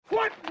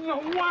What in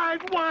the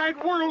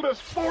wide world of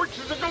sports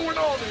is going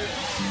on here?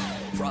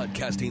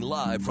 Broadcasting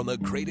live from the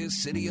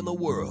greatest city in the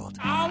world.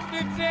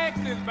 Austin,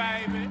 Texas,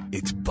 baby.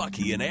 It's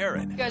Bucky and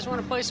Aaron. You guys want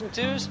to play some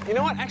twos? You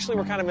know what? Actually,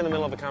 we're kind of in the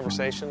middle of a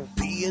conversation.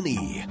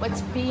 B&E. What's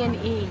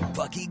B&E?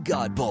 Bucky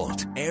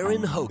Godbolt,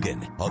 Aaron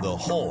Hogan on the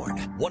Horn,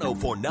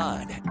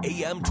 104.9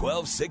 AM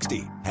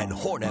 1260 and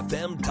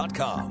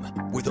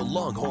hornfm.com, where the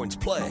Longhorns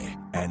play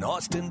and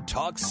Austin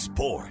talks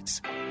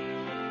sports.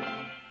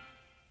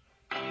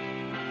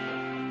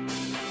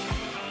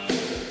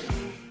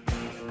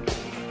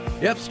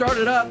 Yep,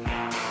 started up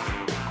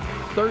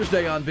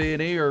Thursday on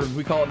B&E, or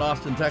we call it in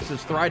Austin,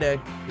 Texas, Friday.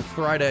 It's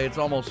Friday. It's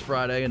almost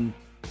Friday, and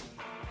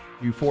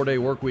you 4-day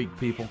work week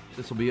people,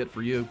 this will be it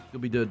for you.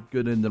 You'll be good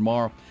in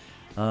tomorrow,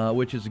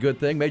 which is a good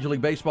thing. Major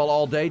League Baseball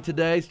all day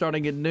today,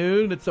 starting at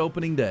noon. It's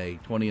opening day,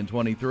 20 and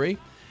 23.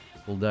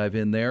 We'll dive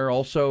in there.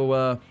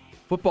 Also,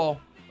 football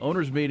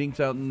owners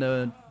meetings out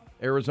in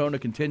Arizona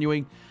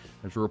continuing.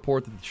 There's a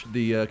report that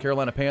the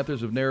Carolina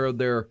Panthers have narrowed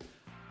their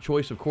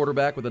choice of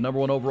quarterback with the number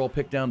 1 overall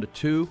pick down to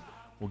 2.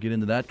 We'll get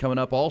into that coming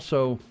up.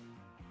 Also,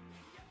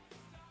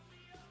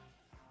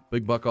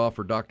 big buck off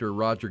for Dr.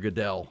 Roger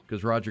Goodell,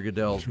 because Roger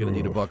Goodell is going to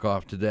need a buck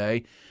off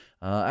today.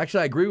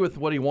 Actually, I agree with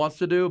what he wants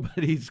to do,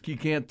 but he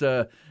can't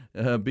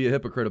be a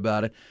hypocrite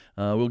about it.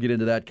 We'll get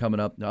into that coming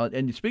up.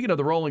 And speaking of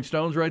the Rolling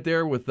Stones right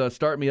there with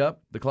Start Me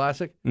Up, the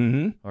classic,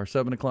 our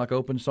 7 o'clock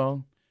open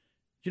song.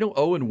 Do you know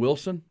Owen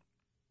Wilson?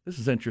 This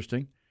is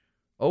interesting.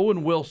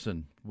 Owen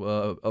Wilson,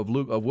 of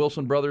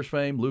Wilson Brothers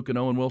fame, Luke and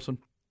Owen Wilson.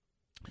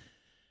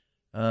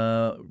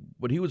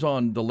 When he was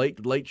on the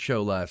Late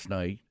Show last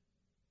night,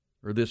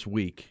 or this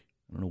week,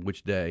 I don't know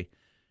which day,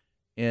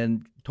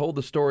 and told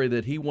the story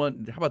that he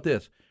won. How about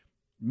this?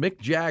 Mick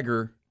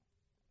Jagger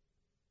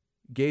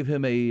gave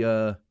him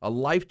a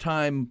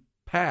lifetime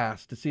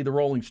pass to see the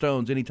Rolling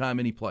Stones anytime,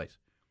 any place.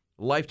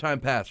 A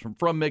lifetime pass from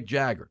Mick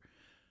Jagger.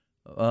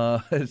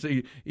 So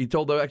he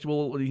told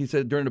he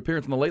said during an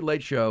appearance on the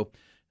Late Show,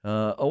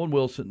 Owen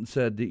Wilson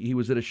said he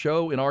was at a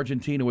show in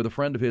Argentina with a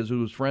friend of his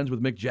who was friends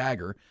with Mick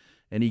Jagger,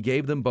 and he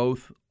gave them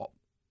both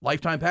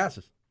lifetime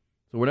passes.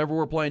 So whenever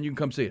we're playing, you can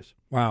come see us.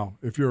 Wow.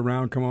 If you're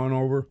around, come on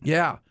over.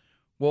 Yeah.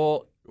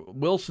 Well,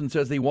 Wilson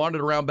says they wandered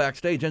around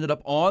backstage, ended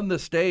up on the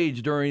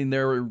stage during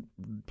their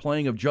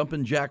playing of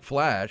Jumpin' Jack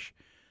Flash.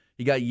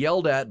 He got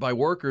yelled at by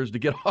workers to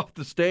get off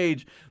the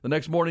stage. The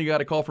next morning, he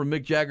got a call from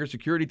Mick Jagger's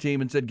security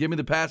team and said, "Give me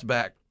the pass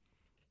back.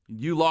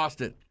 You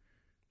lost it."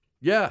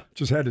 Yeah.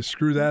 Just had to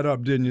screw that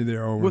up, didn't you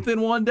there, Owen?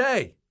 Within 1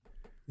 day.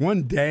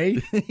 1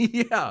 day?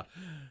 Yeah.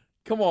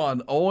 Come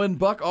on, Owen,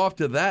 buck off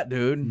to that,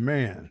 dude.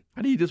 Man.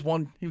 How do you just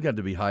you've got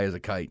to be high as a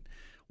kite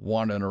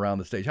wandering around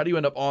the stage. How do you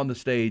end up on the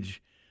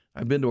stage?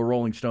 I've been to a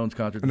Rolling Stones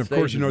concert. And, of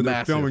course,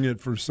 they're filming it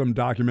for some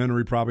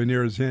documentary probably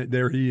near his hand.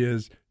 There he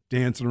is,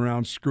 dancing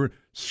around,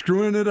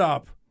 screwing it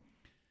up.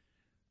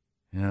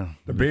 Yeah.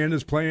 The band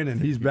is playing,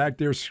 and he's back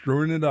there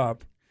screwing it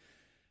up.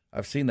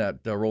 I've seen that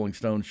Rolling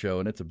Stones show,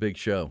 and it's a big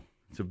show.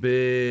 It's a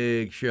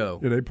big show.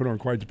 Yeah, they put on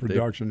quite the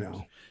production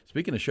now.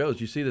 Speaking of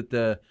shows, you see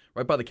that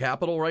right by the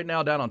Capitol right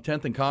now, down on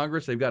 10th and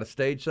Congress, they've got a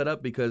stage set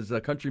up because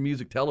Country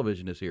Music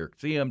Television is here,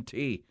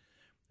 CMT.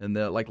 And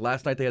like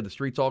last night, they had the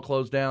streets all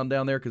closed down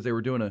there because they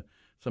were doing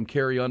some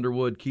Carrie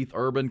Underwood, Keith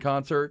Urban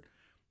concert.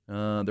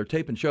 They're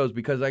taping shows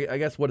because I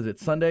guess, what is it,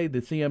 Sunday?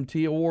 The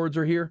CMT Awards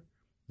are here.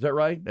 Is that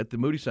right? At the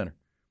Moody Center,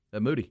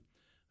 at Moody.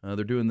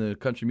 They're doing the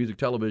Country Music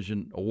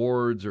Television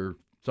Awards or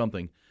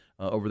something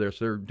over there.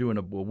 So they're doing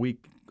a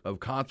week of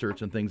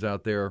concerts and things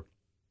out there.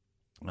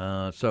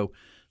 So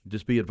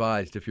just be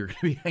advised if you're going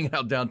to be hanging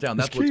out downtown.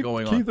 That's what's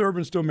going on. Keith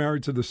Urban still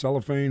married to the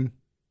cellophane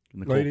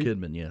Nicole lady?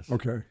 Kidman, yes.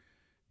 Okay.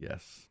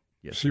 Yes.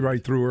 See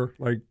right through her,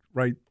 like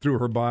right through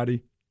her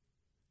body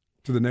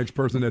to the next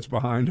person that's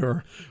behind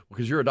her.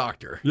 Because you're a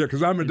doctor. Yeah,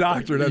 because I'm a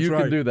doctor. That's right.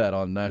 You can do that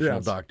on National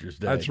Doctors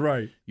Day. That's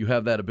right. You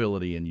have that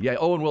ability. And yeah,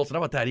 Owen Wilson, how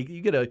about that?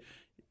 You get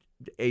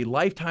a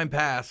lifetime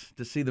pass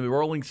to see the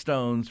Rolling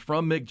Stones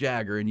from Mick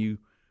Jagger, and you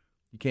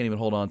can't even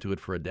hold on to it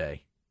for a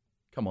day.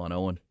 Come on,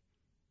 Owen.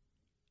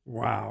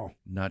 Wow.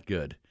 Not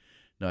good.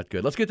 Not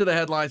good. Let's get to the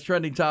headlines,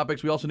 trending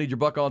topics. We also need your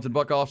buck-ons and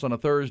buck-offs on a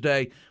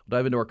Thursday. We'll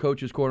dive into our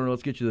Coach's Corner.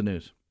 Let's get you the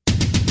news.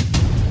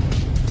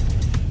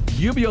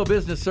 UBEO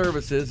Business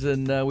Services,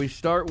 and we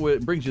start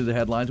with, brings you the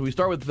headlines. We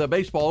start with the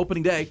baseball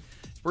opening day.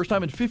 First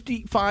time in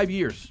 55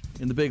 years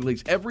in the big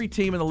leagues. Every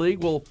team in the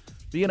league will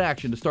be in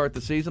action to start the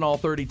season. All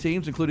 30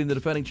 teams, including the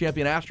defending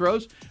champion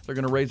Astros. They're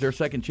going to raise their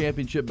second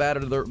championship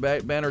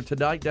banner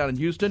tonight down in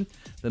Houston,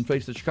 then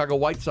face the Chicago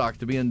White Sox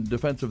to be in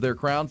defense of their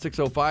crown.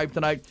 6:05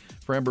 tonight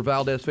for Amber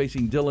Valdez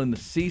facing Dylan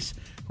Cease.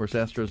 Of course,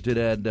 Astros did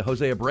add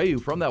Jose Abreu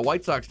from that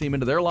White Sox team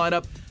into their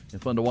lineup.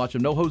 And fun to watch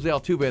him. No Jose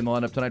Altuve in the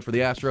lineup tonight for the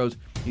Astros.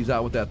 He's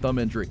out with that thumb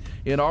injury.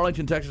 In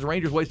Arlington, Texas,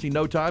 Rangers wasting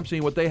no time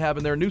seeing what they have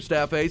in their new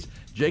staff ace.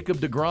 Jacob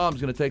deGrom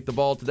is going to take the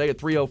ball today at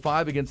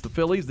 3:05 against the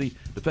Phillies, the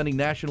defending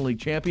National League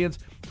champions.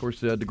 Of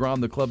course,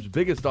 deGrom, the club's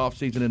biggest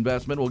offseason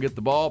investment, will get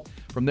the ball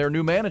from their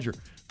new manager,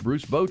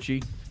 Bruce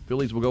Bochy.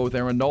 Phillies will go with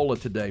Aaron Nola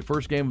today.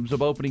 First games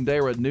of opening day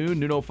are at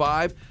noon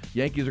 05.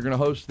 Yankees are going to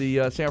host the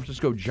San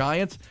Francisco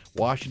Giants.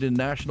 Washington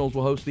Nationals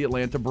will host the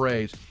Atlanta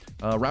Braves.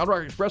 Round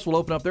Rock Express will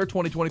open up their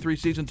 2023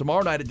 season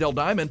tomorrow night at Del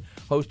Diamond,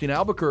 hosting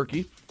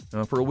Albuquerque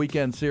for a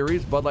weekend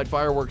series. Bud Light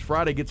Fireworks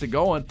Friday gets it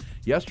going.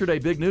 Yesterday,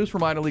 big news for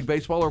minor league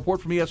baseball. A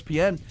report from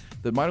ESPN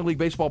that minor league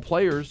baseball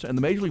players and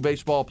the Major League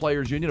Baseball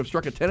Players Union have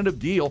struck a tentative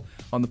deal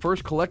on the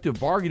first collective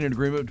bargaining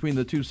agreement between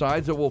the two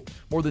sides that will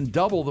more than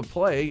double the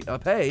pay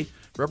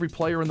for every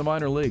player in the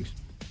minor leagues.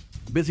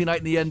 Busy night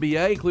in the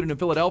NBA, including in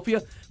Philadelphia.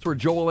 That's where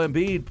Joel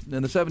Embiid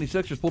and the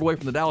 76ers pulled away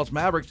from the Dallas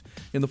Mavericks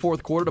in the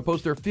fourth quarter to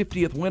post their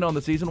 50th win on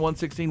the season,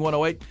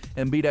 116-108.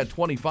 Embiid had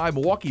 25.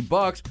 Milwaukee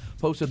Bucks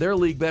posted their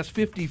league-best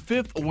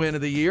 55th win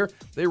of the year.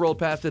 They rolled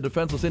past a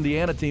defenseless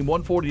Indiana team,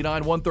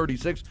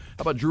 149-136.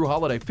 How about Drew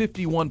Holiday?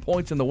 51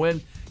 points in the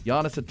win.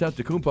 Giannis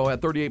Antetokounmpo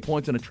had 38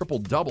 points and a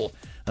triple-double.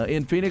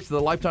 In Phoenix, the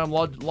lifetime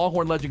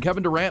Longhorn legend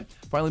Kevin Durant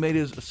finally made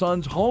his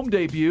Suns' home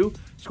debut,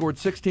 scored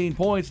 16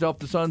 points to help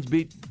the Suns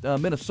beat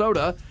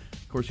Minnesota.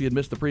 Of course, he had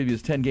missed the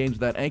previous 10 games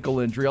with that ankle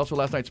injury. Also,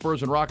 last night,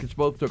 Spurs and Rockets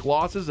both took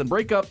losses. And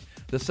break up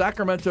the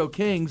Sacramento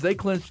Kings. They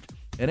clinched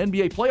an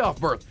NBA playoff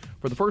berth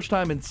for the first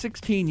time in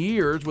 16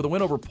 years with a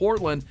win over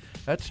Portland.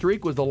 That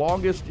streak was the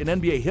longest in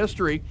NBA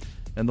history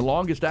and the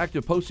longest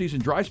active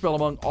postseason dry spell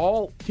among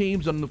all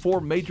teams in the four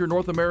major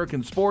North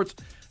American sports.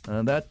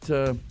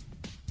 That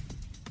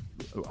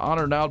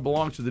honor now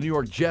belongs to the New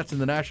York Jets in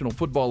the National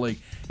Football League.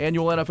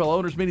 Annual NFL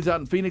owners meetings out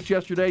in Phoenix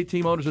yesterday.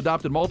 Team owners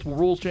adopted multiple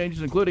rules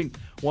changes, including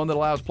one that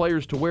allows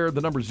players to wear the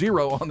number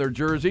 0 on their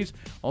jerseys.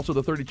 Also,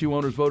 the 32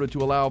 owners voted to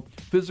allow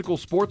physical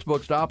sports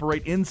books to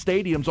operate in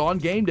stadiums on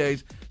game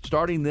days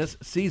starting this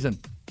season.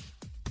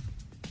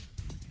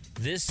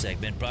 This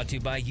segment brought to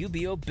you by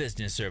UBO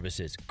Business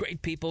Services.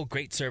 Great people,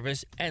 great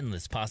service,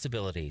 endless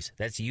possibilities.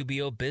 That's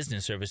UBO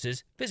Business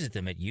Services. Visit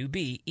them at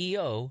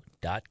ubeo.com.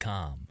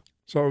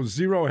 So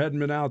 0 hadn't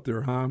been out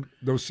there, huh?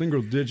 Those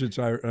single digits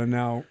are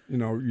now,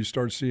 you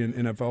start seeing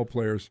NFL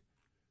players.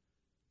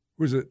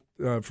 Who's it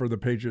for the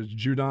Patriots?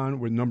 Judon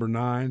with number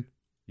 9.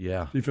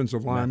 Yeah.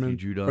 Defensive lineman.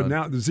 Matthew Judon. But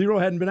now the 0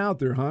 hadn't been out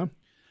there, huh?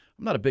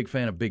 I'm not a big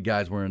fan of big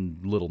guys wearing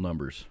little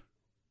numbers.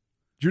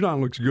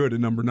 Judon looks good at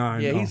number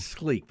 9. Yeah, though. he's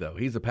sleek, though.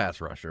 He's a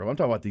pass rusher. I'm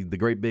talking about the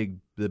great big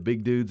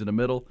dudes in the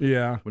middle.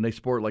 Yeah. When they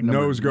sport like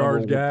nose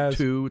guard guys.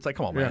 2. It's like,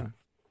 come on, man.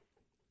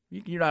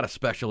 Yeah. You're not a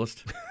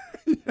specialist.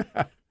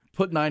 Yeah.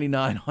 Put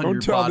 99 on Don't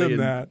your tell body. them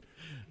that.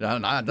 I'm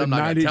not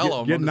going to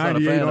tell them. Get I'm just not a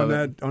 98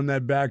 fan on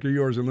that back of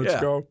yours, and let's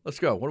go. Let's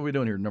go. What are we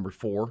doing here? Number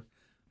 4.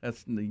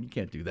 You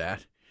can't do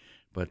that.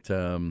 But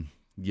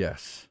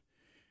yes.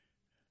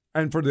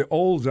 And for the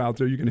olds out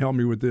there, you can help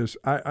me with this.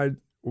 I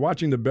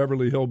watching the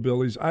Beverly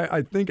Hillbillies.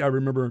 I think I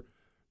remember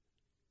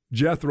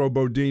Jethro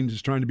Bodine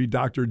just trying to be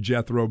Dr.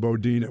 Jethro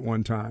Bodine at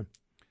one time.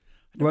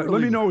 Let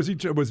me know.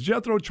 Was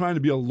Jethro trying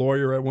to be a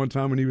lawyer at one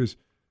time when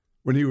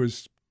he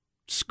was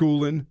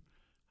schooling?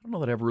 I don't know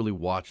that I ever really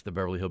watched the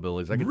Beverly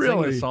Hillbillies. I could sing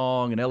Really? the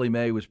song, and Ellie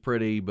Mae was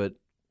pretty, but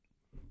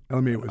I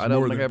mean, it was I don't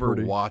more think I than ever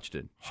pretty. watched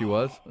it. She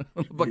was?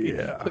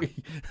 Yeah.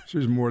 She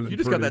was more than You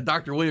just pretty. got that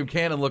Dr. William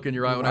Cannon look in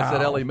your eye when I said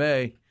Wow. Ellie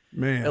Mae.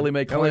 Man. Ellie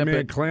Mae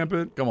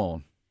Clampett. Come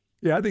on.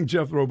 Yeah, I think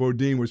Jethro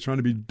Bodine was trying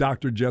to be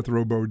Dr.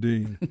 Jethro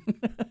Bodine.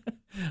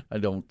 I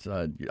don't.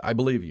 I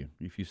believe you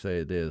if you say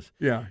it is.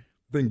 Yeah. I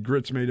think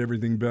grits made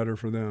everything better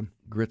for them.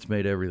 Grits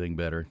made everything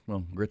better.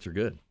 Well, grits are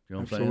good. You know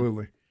what I'm saying?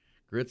 Absolutely.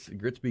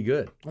 Grits be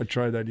good. I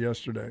tried that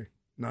yesterday.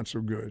 Not so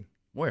good.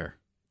 Where?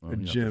 At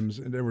Jim's,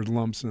 and there was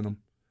lumps in them.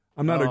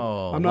 I'm lumpy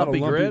not a lumpy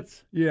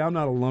grits? Yeah, I'm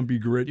not a lumpy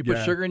grit You put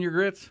guy. sugar in your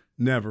grits?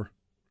 Never.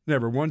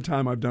 One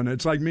time I've done it.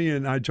 It's like me,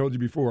 and I told you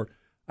before,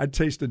 I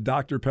tasted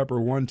Dr. Pepper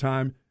one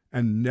time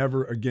and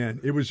never again.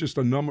 It was just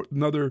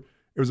another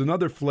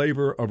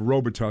flavor of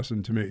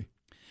Robitussin to me.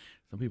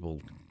 Some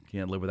people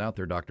can't live without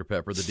their Dr.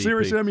 Pepper, the DP.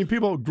 Seriously, I mean,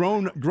 people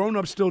grown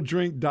up still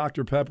drink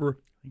Dr. Pepper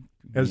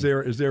as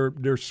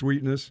their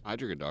sweetness. I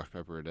drink a Dr.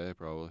 Pepper a day,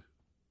 probably.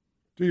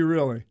 Do you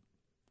really?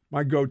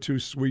 My go-to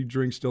sweet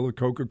drink still a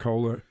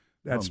Coca-Cola.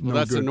 That's no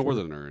that's good the for-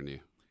 northerner in you.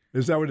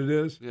 Is that what it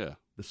is? Yeah.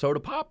 The soda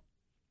pop?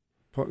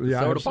 Yeah,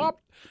 Soda I've-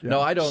 pop? yeah,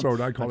 No, I don't.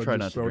 Soda. I call it try just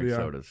not to soda. drink Yeah.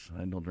 sodas.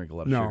 I don't drink a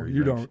lot of No, sugary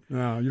you drinks. don't.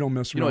 No, you don't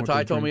mess around. You know what with Ty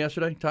that told me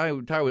drink.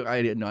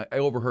 yesterday? I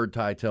overheard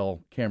Ty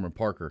tell Cameron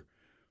Parker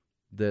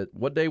that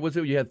what day was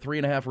it? You had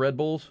 3.5 Red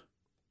Bulls.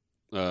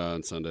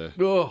 On Sunday.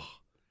 Ugh.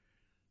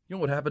 You know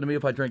what happened to me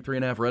if I drank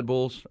 3.5 Red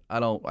Bulls? I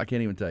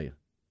can't even tell you.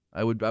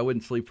 I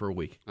wouldn't sleep for a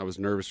week. I was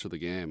nervous for the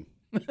game.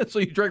 So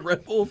you drank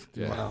Red Bulls?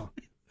 Yeah. Wow.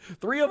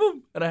 3 of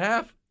them and a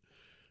half?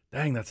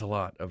 Dang, that's a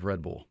lot of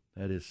Red Bull.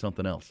 That is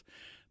something else.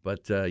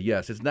 But,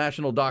 yes, it's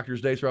National Doctors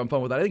Day, so I'm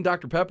fun with that. I think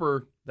Dr.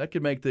 Pepper, that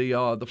could make the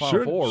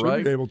Final Four, should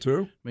right? be able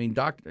to. I mean,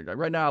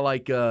 right now I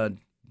like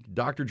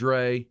Dr.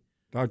 Dre,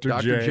 Dr.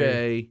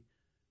 J.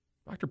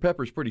 Dr.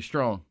 Pepper's pretty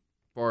strong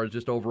as far as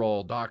just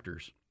overall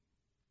doctors.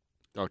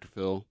 Dr.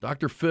 Phil.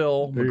 Dr.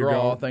 Phil There you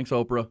McGraw, go. thanks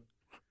Oprah.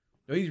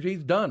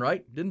 He's done,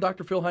 right? Didn't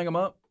Dr. Phil hang him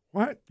up?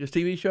 What? His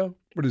TV show?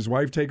 Would his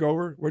wife take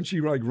over? Wasn't she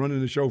like running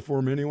the show for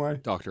him anyway?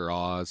 Dr.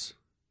 Oz.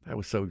 That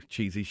was so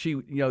cheesy. She,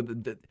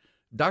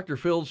 Dr.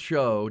 Phil's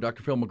show,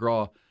 Dr. Phil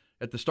McGraw,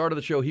 at the start of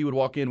the show, he would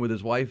walk in with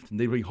his wife, and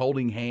they'd be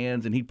holding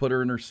hands, and he'd put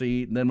her in her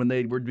seat, and then when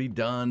they would be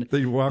done,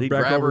 They'd walk he'd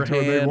back grab over her to her,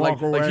 they'd hand,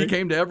 walk like away. he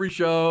came to every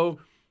show.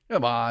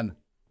 Come on,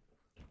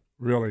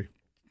 Really?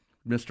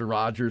 Mr.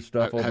 Rogers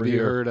stuff over Have here.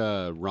 you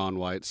heard Ron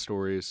White's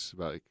stories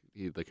about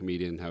the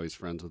comedian, how he's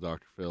friends with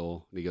Dr.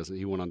 Phil? And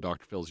he went on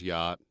Dr. Phil's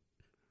yacht.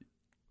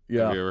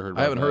 Yeah, Have you ever heard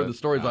I haven't about heard that? the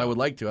stories. I would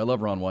like to. I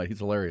love Ron White. He's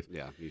hilarious.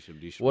 Yeah, you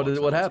should What watch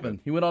that. It's happened?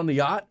 good. He went on the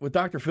yacht with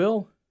Dr.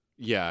 Phil?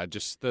 Yeah,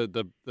 just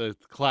the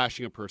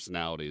clashing of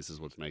personalities is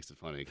what makes it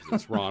funny. Because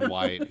it's Ron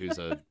White, who's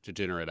a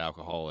degenerate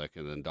alcoholic,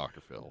 and then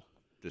Dr. Phil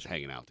just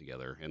hanging out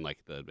together in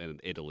in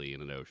Italy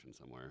in an ocean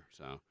somewhere.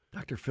 So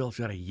Dr. Phil's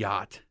got a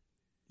yacht.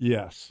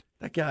 Yes.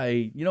 That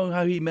guy, you know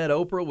how he met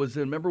Oprah?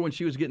 Remember when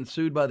she was getting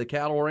sued by the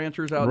cattle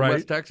ranchers out in Right.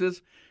 West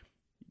Texas?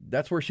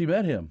 That's where she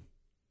met him.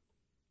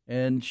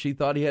 And she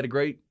thought he had a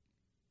great...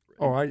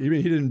 Oh, you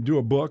mean he didn't do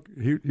a book?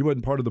 He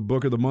wasn't part of the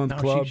Book of the Month No,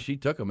 club? she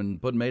took him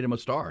and made him a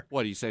star.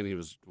 what are you saying? He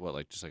was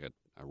just like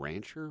a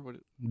rancher? What?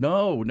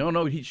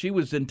 No. She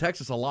was in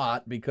Texas a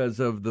lot because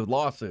of the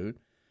lawsuit.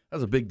 That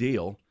was a big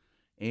deal.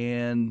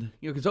 And,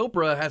 because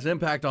Oprah has an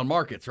impact on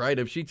markets, right?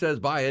 If she says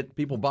buy it,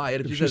 people buy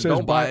it. If she says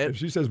don't buy it, If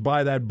she says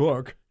buy that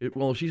book, if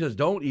she says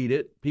don't eat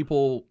it,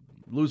 people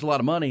lose a lot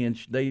of money, and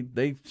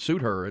they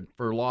sued her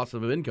for loss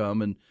of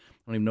income. And I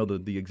don't even know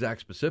the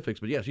exact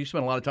specifics, but yeah, she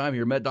spent a lot of time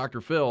here, met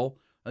Dr. Phil,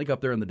 I think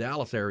up there in the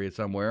Dallas area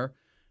somewhere,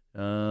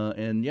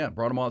 and yeah,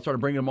 brought him on, started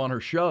bringing him on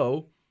her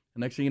show.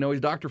 And next thing you know,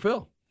 he's Dr.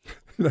 Phil.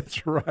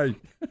 that's right.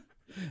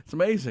 It's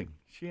amazing.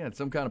 She had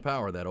some kind of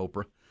power, that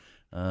Oprah.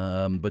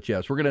 But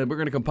yes, we're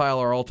gonna compile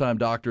our all-time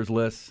doctors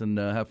lists and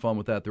have fun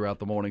with that throughout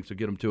the morning. So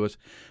get them to us.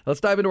 Let's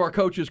dive into our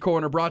Coach's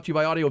Corner, brought to you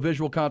by Audio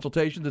Visual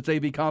Consultations. It's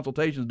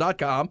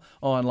avconsultations.com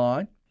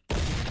online.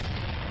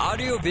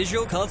 Audio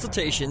Visual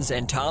Consultations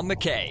and Tom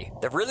McKay,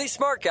 the really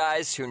smart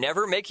guys who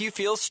never make you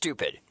feel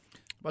stupid.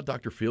 How about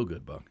Dr.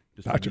 Feelgood, Buck?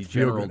 Just Dr. the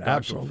general Feelgood, Dr.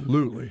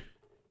 absolutely.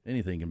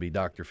 Anything can be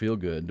Dr.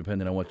 Feelgood,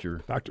 depending on what you're.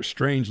 Dr.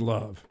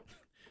 Strangelove.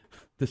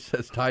 This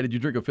says, Ty, did you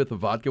drink a fifth of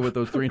vodka with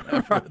those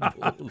 3.5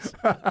 Red Bulls?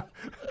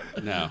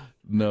 No.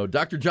 No.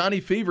 Dr. Johnny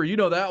Fever, you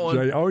know that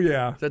one. Oh,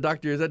 yeah. Is that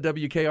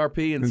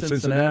WKRP in In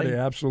Cincinnati?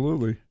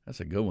 Absolutely. That's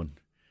a good one.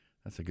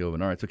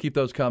 All right, so keep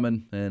those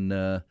coming, and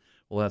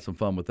we'll have some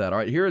fun with that. All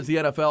right, here is the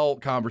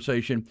NFL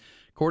conversation.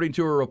 According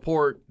to a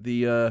report,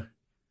 the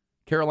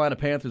Carolina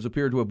Panthers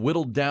appear to have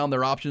whittled down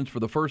their options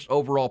for the first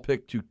overall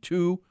pick to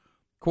 2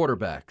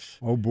 quarterbacks.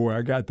 Oh, boy,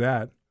 I got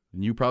that.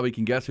 And you probably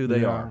can guess who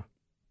they are.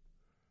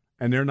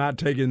 And they're not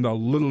taking the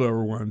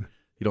littler one.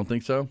 You don't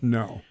think so?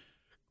 No.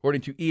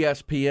 According to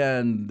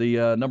ESPN,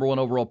 the number 1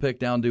 overall pick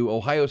down to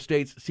Ohio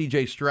State's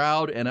C.J.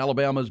 Stroud and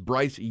Alabama's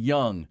Bryce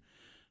Young.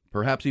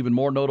 Perhaps even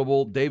more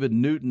notable, David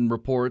Newton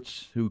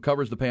reports, who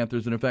covers the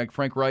Panthers, and in fact,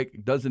 Frank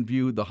Reich doesn't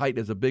view the height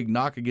as a big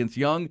knock against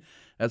Young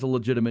as a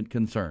legitimate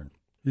concern.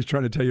 He's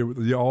trying to tell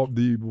you all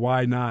the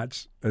why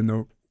nots and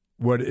the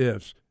what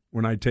ifs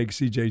when I take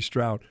C.J.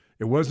 Stroud.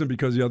 It wasn't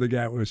because the other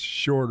guy was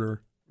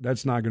shorter.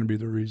 That's not going to be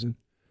the reason.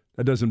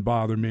 That doesn't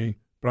bother me,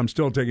 but I'm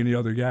still taking the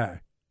other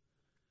guy.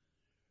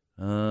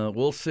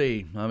 We'll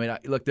see. I mean,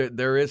 look,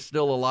 there is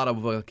still a lot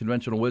of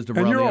conventional wisdom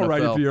And around you're the all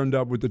right NFL. if you end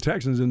up with the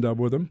Texans, end up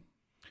with them.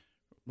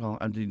 Well,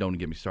 don't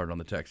get me started on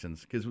the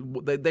Texans because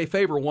they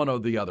favor one or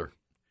the other,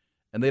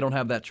 and they don't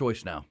have that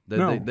choice now.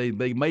 They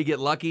may get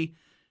lucky,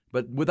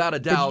 but without a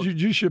doubt, But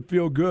you should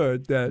feel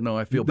good that. No,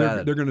 I feel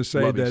bad. They're going to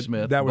say Lovie that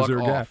Smith, that was buck their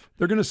guy. off.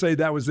 They're going to say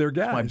that was their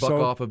guy. my buck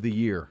off of the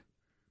year.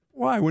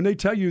 Why? When they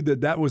tell you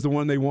that was the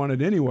one they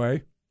wanted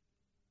anyway.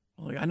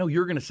 Well, I know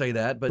you're going to say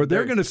that, But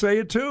they're going to say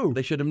it too.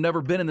 They should have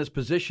never been in this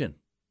position,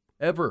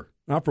 ever.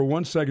 Not for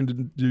 1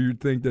 second do you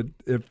think that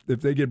if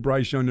they get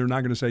Bryce Young, they're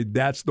not going to say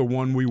that's the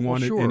one we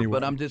wanted sure, anyway.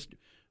 but I'm just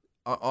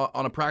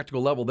on a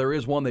practical level. There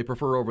is one they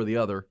prefer over the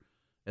other,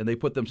 and they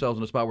put themselves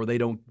in a spot where they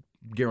don't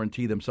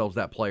guarantee themselves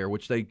that player,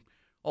 which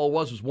all it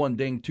was one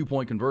ding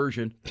 2-point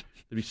conversion.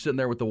 They'd be sitting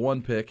there with the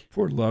 1 pick.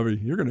 Poor Lovey,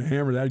 you're going to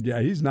hammer that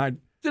guy. He's not.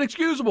 It's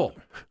inexcusable.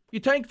 You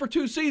tanked for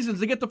 2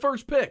 seasons to get the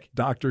first pick.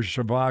 Dr.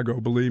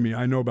 Zhivago, believe me,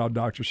 I know about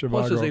Dr. Zhivago.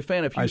 Plus, as a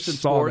fan of Houston I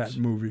saw sports, that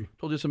movie.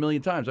 Told you this a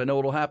million times. I know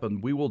what'll happen.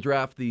 We will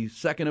draft the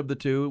second of the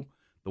 2.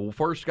 The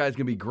first guy's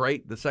going to be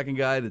great. The second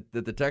guy that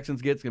the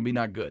Texans get is going to be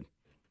not good.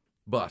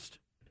 Bust.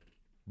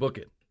 Book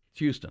it. It's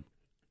Houston.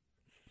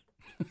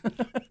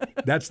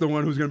 That's the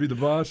one who's going to be the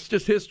boss? It's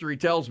just history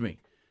tells me.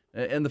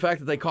 And the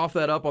fact that they coughed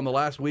that up on the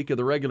last week of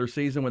the regular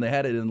season when they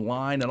had it in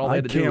line and all they I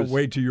had to do can't was...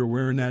 wait till you're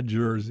wearing that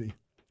jersey.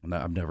 No,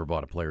 I've never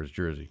bought a player's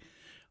jersey.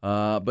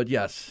 But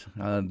yes,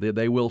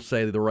 they will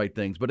say the right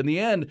things. But in the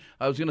end,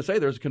 I was going to say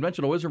there's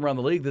conventional wisdom around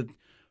the league that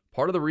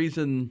part of the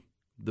reason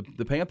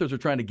the Panthers are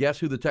trying to guess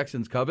who the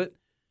Texans covet,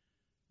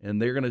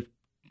 and they're going to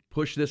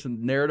push this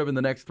narrative in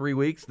the next 3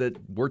 weeks that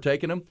we're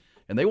taking them,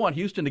 and they want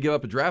Houston to give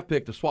up a draft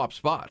pick to swap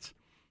spots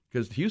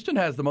because Houston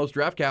has the most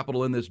draft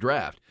capital in this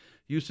draft.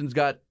 Houston's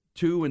got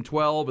 2 and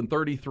 12 and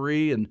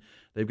 33, and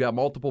they've got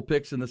multiple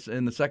picks in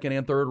the second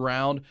and third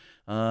round.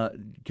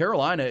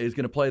 Carolina is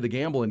going to play the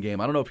gambling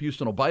game. I don't know if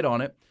Houston will bite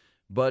on it,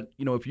 But,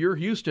 if you're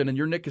Houston and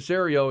you're Nick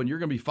Caserio and you're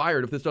going to be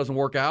fired if this doesn't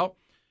work out,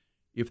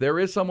 if there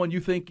is someone you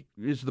think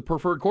is the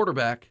preferred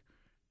quarterback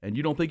and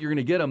you don't think you're going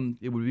to get him,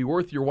 it would be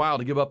worth your while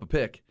to give up a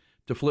pick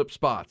to flip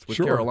spots with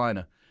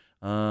Carolina.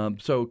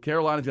 So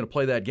Carolina's going to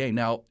play that game.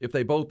 Now, if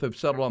they both have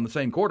settled on the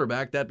same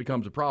quarterback, that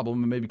becomes a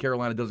problem, and maybe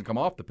Carolina doesn't come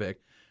off the pick.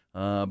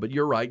 But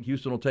you're right.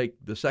 Houston will take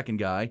the second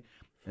guy,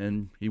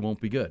 and he won't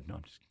be good.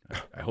 No,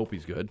 I hope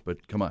he's good,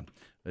 but come on.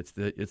 It's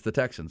the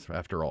Texans,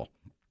 after all.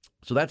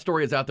 So that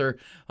story is out there.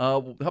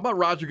 How about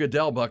Roger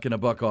Goodell bucking a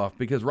buck off?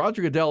 Because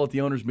Roger Goodell at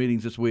the owners'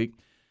 meetings this week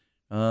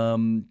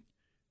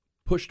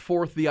pushed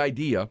forth the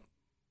idea,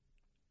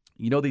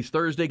 these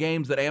Thursday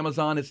games that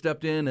Amazon has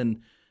stepped in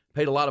and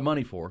paid a lot of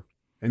money for.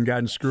 And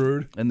gotten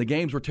screwed. And the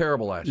games were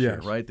terrible last year,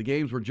 right? The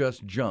games were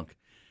just junk.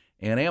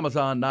 And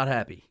Amazon, not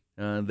happy.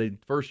 The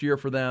first year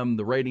for them,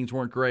 the ratings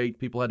weren't great.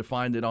 People had to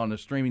find it on a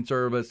streaming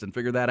service and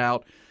figure that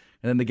out.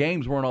 And then the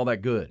games weren't all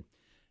that good.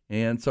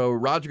 And so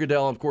Roger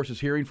Goodell, of course, is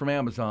hearing from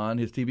Amazon,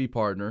 his TV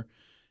partner.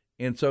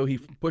 And so he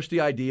pushed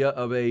the idea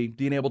of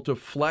being able to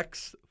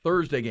flex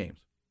Thursday games.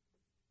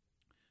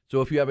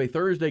 So if you have a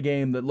Thursday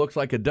game that looks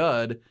like a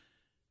dud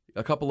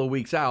a couple of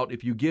weeks out,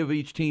 if you give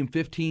each team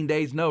 15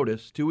 days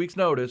notice, 2 weeks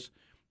notice,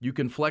 you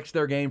can flex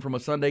their game from a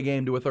Sunday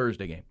game to a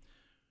Thursday game.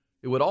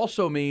 It would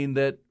also mean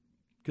that,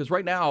 because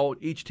right now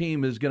each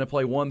team is going to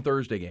play one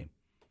Thursday game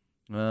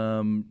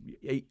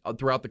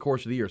throughout the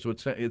course of the year. So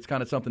it's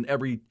kind of something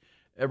every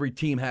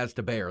team has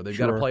to bear. They've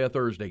got to play a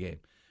Thursday game.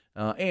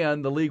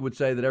 And the league would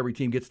say that every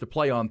team gets to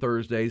play on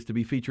Thursdays to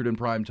be featured in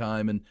prime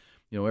time. And,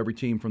 every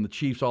team from the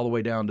Chiefs all the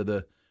way down to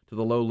the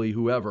lowly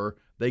whoever,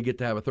 they get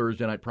to have a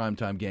Thursday night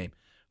primetime game.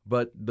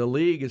 But the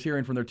league is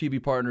hearing from their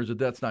TV partners that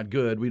that's not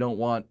good. We don't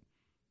want,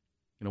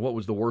 what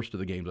was the worst of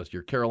the games last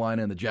year?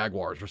 Carolina and the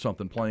Jaguars or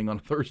something playing on a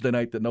Thursday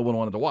night that no one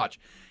wanted to watch.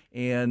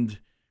 And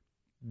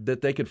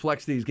that they could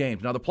flex these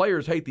games. Now, the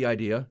players hate the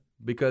idea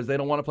because they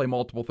don't want to play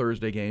multiple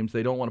Thursday games.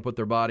 They don't want to put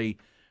their body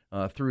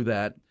through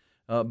that.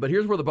 But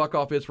here's where the buck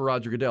off is for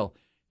Roger Goodell.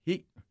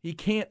 He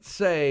can't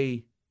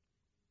say,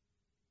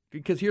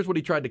 because here's what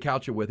he tried to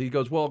couch it with. He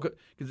goes, well,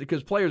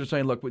 because players are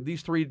saying, look,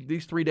 these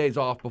three days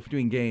off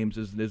between games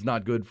is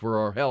not good for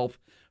our health,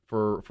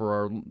 for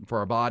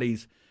our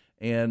bodies.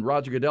 And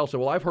Roger Goodell said,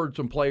 well, I've heard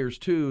some players,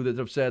 too, that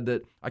have said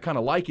that I kind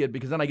of like it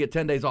because then I get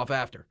 10 days off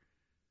after.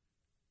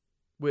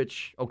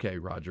 Which, okay,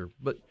 Roger,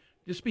 but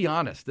just be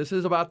honest. This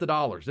is about the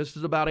dollars. This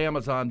is about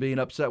Amazon being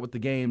upset with the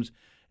games.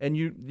 And,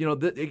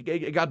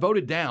 it got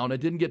voted down.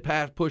 It didn't get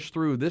pushed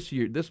through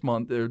this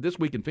month, or this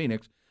week in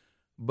Phoenix.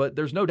 But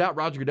there's no doubt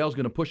Roger Goodell's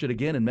going to push it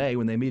again in May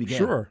when they meet again.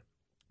 Sure.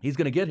 He's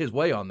going to get his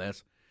way on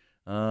this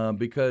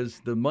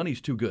because the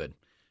money's too good.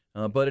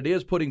 But it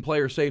is putting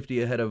player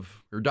safety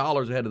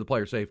dollars ahead of the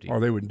player safety. Oh,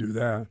 they wouldn't do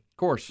that. Of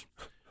course.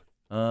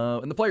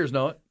 And the players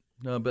know it.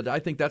 But I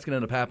think that's going to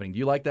end up happening. Do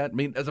you like that? I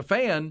mean, as a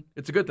fan,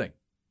 it's a good thing.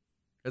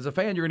 As a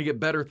fan, you're going to get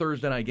better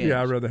Thursday night games.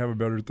 Yeah, I'd rather have a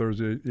better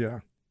Thursday. Yeah.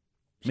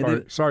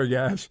 Sorry,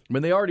 guys. I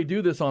mean, they already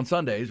do this on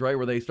Sundays, right,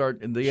 where they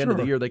start at the end of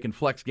the year, they can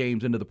flex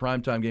games into the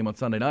primetime game on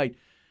Sunday night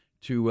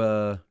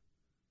to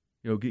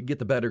get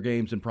the better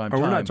games in prime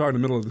time. We're not talking the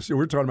middle of the season.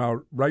 We're talking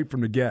about right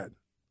from the get.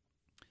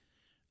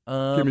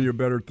 Giving you a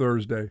better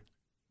Thursday.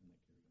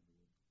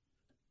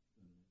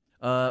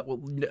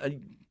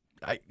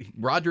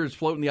 Roger is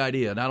floating the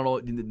idea, and I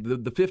don't know,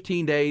 the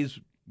 15 days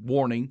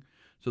warning,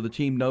 so the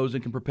team knows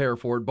and can prepare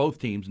for it. Both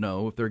teams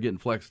know if they're getting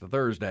flexed to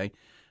Thursday.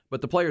 But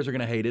the players are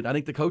going to hate it. I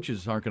think the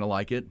coaches aren't going to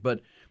like it.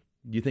 But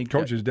you think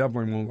coaches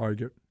definitely won't like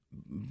it.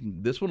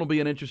 This one will be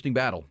an interesting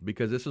battle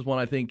because this is one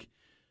I think,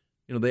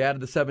 they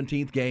added the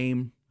 17th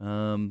game.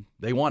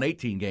 They won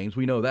 18 games.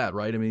 We know that,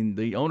 right? I mean,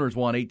 the owners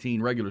won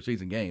 18 regular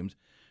season games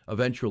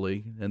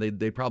eventually, and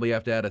they probably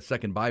have to add a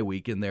second bye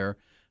week in there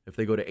if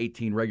they go to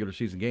 18 regular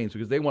season games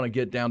because they want to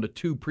get down to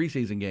 2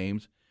 preseason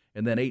games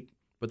and then 8.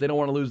 But they don't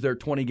want to lose their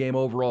 20-game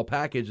overall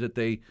package that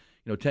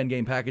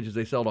 10-game packages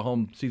they sell to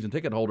home season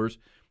ticket holders.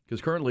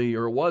 Because currently,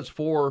 or it was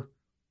 4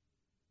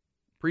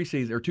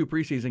 preseason or 2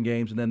 preseason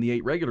games, and then the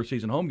 8 regular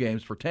season home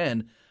games for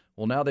 10.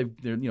 Well, now they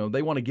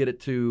want to get it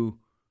to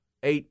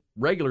 8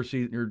 regular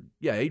season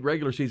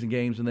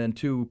games, and then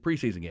 2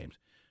 preseason games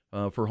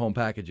for home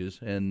packages,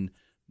 and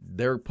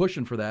they're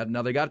pushing for that.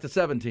 Now they got it to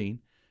 17,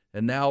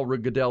 and now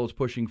Rick Goodell is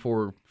pushing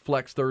for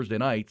flex Thursday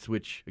nights,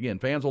 which again,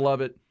 fans will love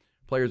it,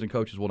 players and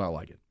coaches will not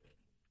like it.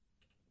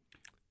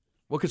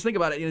 Well, because think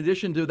about it. In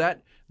addition to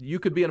that, you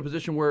could be in a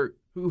position where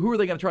who are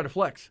they going to try to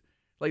flex?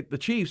 Like the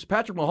Chiefs,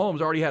 Patrick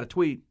Mahomes already had a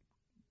tweet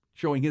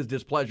showing his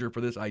displeasure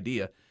for this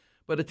idea.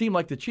 But a team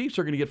like the Chiefs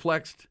are going to get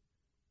flexed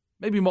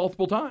maybe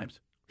multiple times.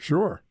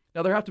 Sure.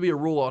 Now, there have to be a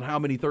rule on how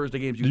many Thursday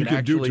games you can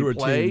actually do to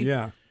play. A team,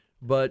 yeah.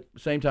 But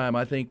same time,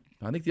 I think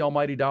the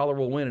almighty dollar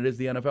will win. It is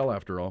the NFL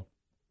after all.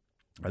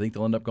 I think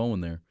they'll end up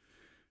going there.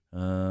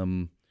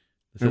 And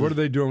what are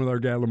they doing with our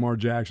guy Lamar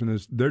Jackson?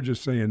 They're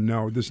just saying,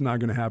 no, this is not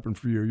going to happen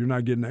for you. You're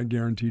not getting that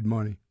guaranteed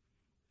money.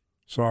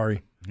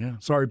 Sorry. Yeah.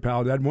 Sorry,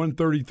 pal. That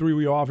 133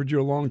 we offered you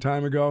a long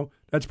time ago,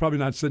 that's probably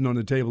not sitting on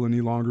the table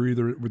any longer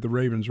either with the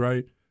Ravens,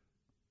 right?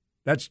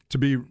 That's to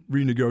be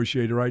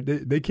renegotiated, right?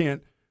 They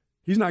can't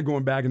He's not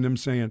going back and them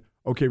saying,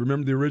 okay,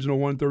 remember the original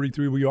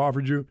 133 we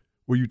offered you?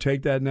 Will you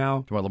take that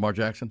now? About Lamar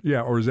Jackson?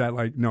 Yeah, or is that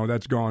like, no,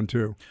 that's gone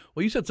too?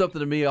 Well, you said something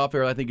to me off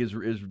air I think is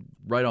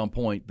right on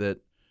point, that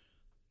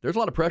there's a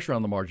lot of pressure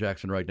on Lamar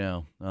Jackson right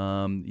now.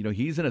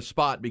 He's in a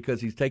spot because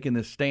he's taking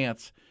this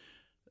stance,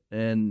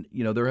 and,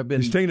 there have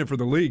been... He's taking it for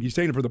the league. He's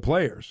taking it for the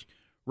players.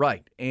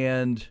 Right.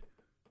 And,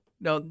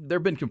 there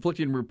have been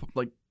conflicting,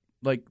 like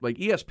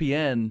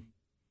ESPN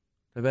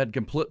have had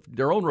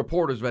their own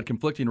reporters have had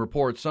conflicting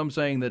reports, some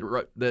saying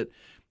that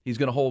he's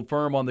going to hold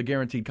firm on the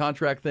guaranteed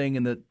contract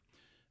thing,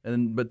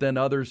 but then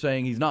others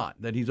saying he's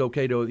not, that he's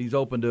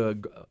open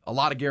to a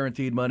lot of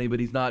guaranteed money,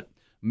 but he's not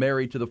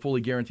married to the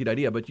fully guaranteed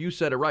idea. But you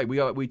said it right.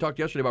 We talked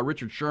yesterday about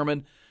Richard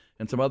Sherman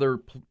and some other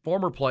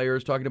former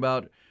players talking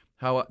about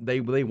how they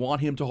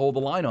want him to hold the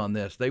line on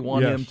this. They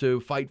want him to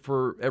fight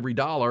for every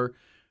dollar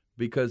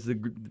because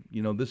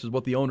this is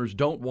what the owners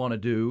don't want to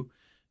do.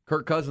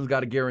 Kirk Cousins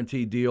got a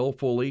guaranteed deal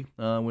fully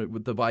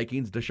with the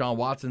Vikings. Deshaun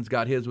Watson's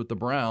got his with the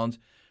Browns.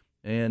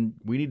 And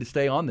we need to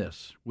stay on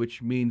this,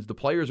 which means the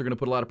players are going to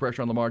put a lot of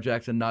pressure on Lamar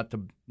Jackson not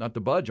to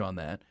budge on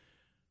that.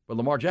 But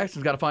Lamar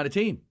Jackson's got to find a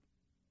team.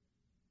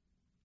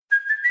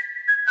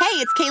 Hey,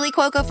 it's Kaylee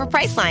Cuoco for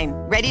Priceline.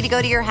 Ready to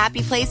go to your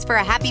happy place for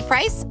a happy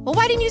price? Well,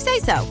 why didn't you say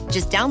so?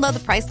 Just download the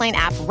Priceline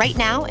app right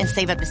now and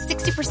save up to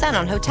 60%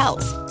 on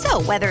hotels.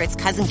 So whether it's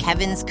Cousin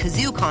Kevin's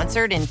Kazoo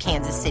Concert in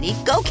Kansas City,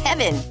 go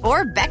Kevin,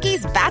 or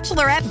Becky's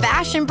Bachelorette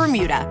Bash in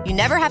Bermuda, you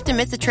never have to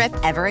miss a trip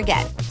ever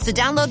again. So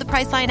download the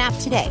Priceline app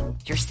today.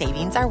 Your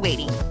savings are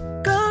waiting.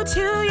 Go to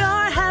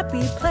your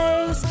happy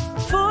place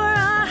for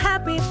a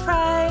happy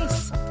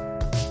price.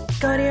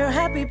 Go to your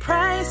happy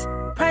price,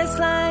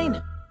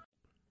 Priceline.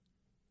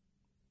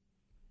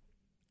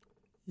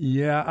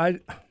 Yeah,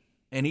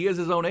 and he is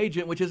his own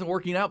agent, which isn't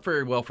working out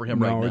very well for him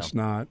right now. No, it's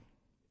not.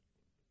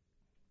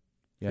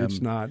 Yeah,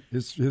 it's not.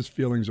 His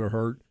feelings are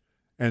hurt.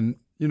 And,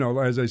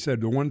 as I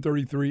said, the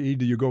 133E,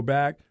 do you go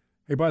back?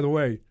 Hey, by the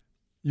way,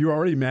 you're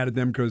already mad at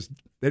them because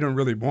they don't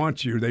really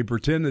want you. They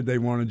pretend that they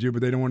wanted you,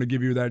 but they don't want to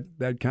give you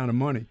that kind of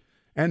money.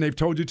 And they've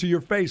told you to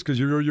your face because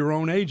you're your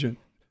own agent.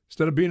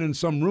 Instead of being in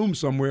some room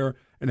somewhere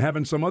and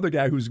having some other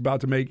guy who's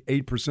about to make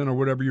 8% or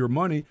whatever your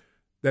money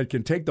that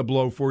can take the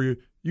blow for you,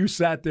 you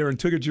sat there and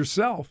took it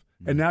yourself,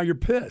 and now you're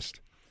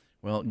pissed.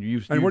 Well, what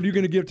are you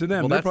going to give to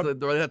them? Well,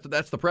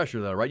 that's the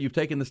pressure, though, right? You've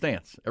taken the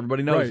stance.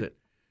 Everybody knows it.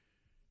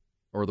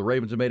 Or the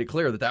Ravens have made it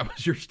clear that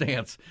was your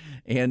stance.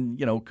 And,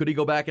 could he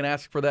go back and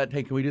ask for that?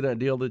 Hey, can we do that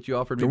deal that you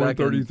offered me back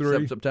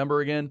in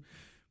September again?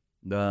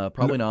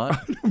 Probably not.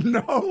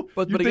 No.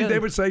 But you think they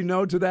would say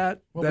no to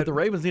that? Well, but the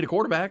Ravens need a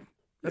quarterback.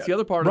 That's the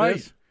other part of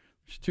this.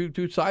 There's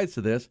two sides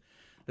to this.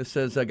 This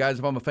says, guys,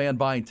 if I'm a fan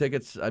buying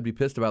tickets, I'd be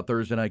pissed about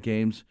Thursday night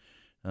games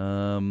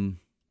 3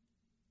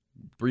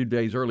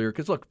 days earlier.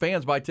 Because, look,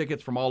 fans buy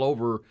tickets from all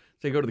over.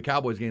 Say go to the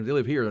Cowboys games. They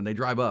live here, and they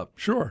drive up.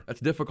 Sure. That's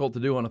difficult to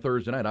do on a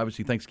Thursday night.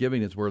 Obviously,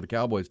 Thanksgiving is where the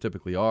Cowboys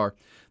typically are.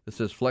 This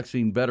says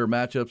flexing better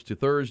matchups to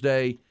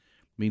Thursday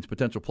means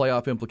potential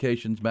playoff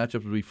implications.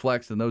 Matchups would be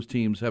flexed, and those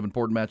teams have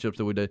important matchups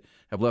that would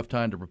have left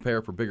time to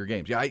prepare for bigger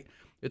games. Yeah,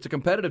 it's a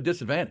competitive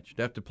disadvantage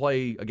to have to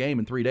play a game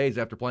in 3 days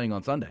after playing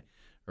on Sunday,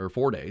 or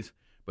 4 days.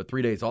 But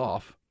 3 days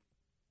off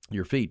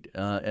your feet.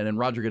 And then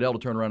Roger Goodell to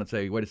turn around and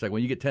say, wait a second,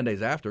 when you get 10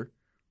 days after,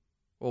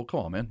 well,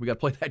 come on, man. We got to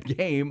play that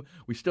game.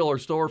 We still are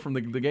sore from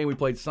the game we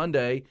played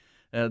Sunday.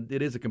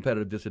 It is a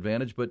competitive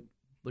disadvantage. But,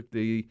 look,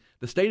 the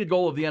stated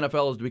goal of the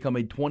NFL is to become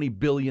a $20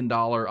 billion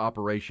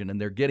operation,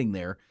 and they're getting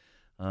there.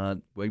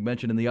 We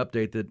mentioned in the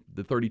update that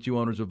the 32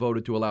 owners have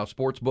voted to allow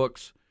sports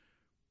books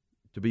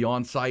to be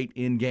on site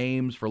in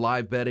games for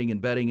live betting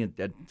and betting at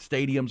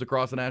stadiums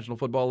across the National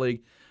Football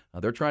League.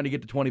 They're trying to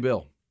get to $20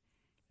 billion.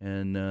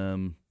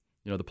 And,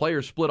 the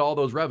players split all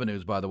those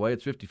revenues, by the way.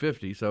 It's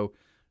 50-50, so,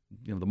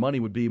 the money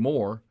would be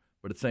more.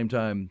 But at the same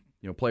time,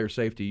 player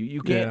safety.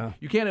 You can't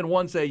in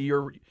one say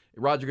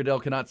Roger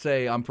Goodell cannot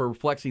say I'm for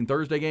flexing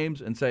Thursday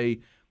games and say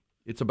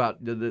it's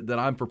about that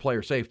I'm for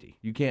player safety.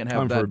 You can't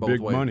have that both ways.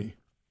 I'm for big money.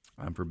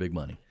 I'm for big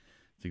money.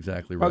 That's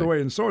exactly right. By the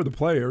way, and so are the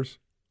players.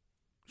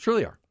 Sure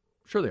they are.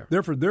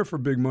 They're for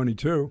big money,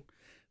 too.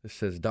 This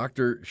says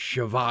Dr.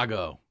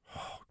 Zhivago.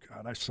 Oh,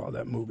 God, I saw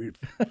that movie,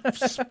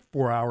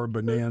 4-hour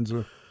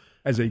bonanza,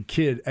 as a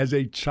kid, as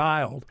a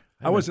child.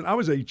 I was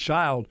a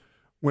child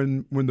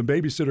when the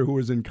babysitter who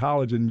was in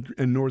college in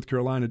North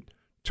Carolina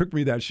took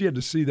me that. She had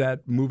to see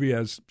that movie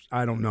as,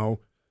 I don't know,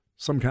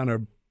 some kind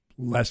of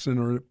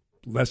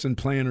lesson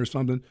plan or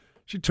something.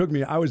 She took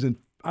me. I was in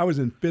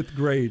 5th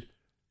grade.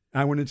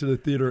 I went into the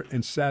theater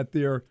and sat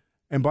there.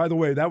 And by the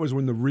way, that was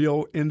when the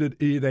reel ended.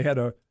 They had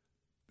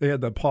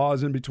the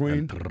pause in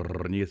between.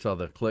 And you saw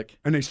the click.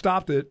 And they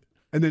stopped it.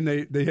 And then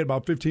they had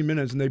about 15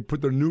 minutes, and they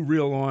put the new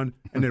reel on,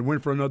 and it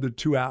went for another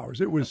 2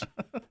 hours. I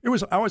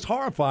was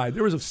horrified.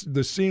 There was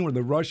the scene where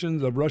the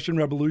Russian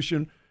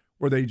Revolution,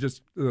 where they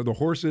just the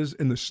horses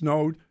in the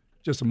snow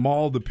just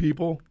mauled the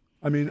people.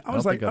 I mean, I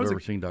don't think I've ever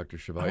seen Dr.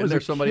 Zhivago. Is there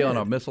somebody on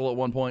a missile at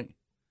one point?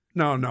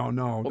 No.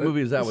 What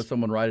movie is that with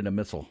someone riding a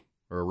missile?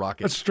 or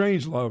Rocket. That's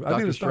Strangelove. I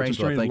think it's Dr.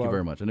 Strangelove. Thank you Strangelove.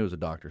 very much. I knew it was a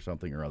doctor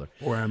something or other.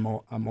 Boy,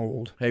 I'm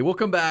old. Hey, we'll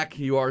come back.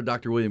 You are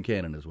Dr. William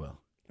Cannon as well.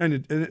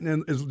 And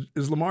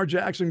is Lamar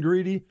Jackson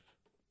greedy?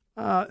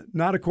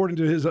 Not according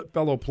to his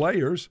fellow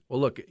players. Well,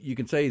 look, you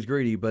can say he's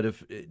greedy, but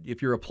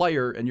if you're a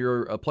player and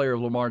you're a player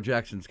of Lamar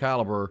Jackson's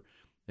caliber,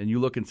 and you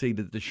look and see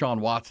that Deshaun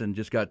Watson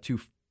just got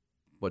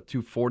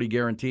 $240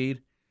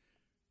 guaranteed,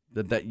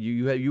 that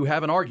you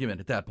have an argument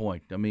at that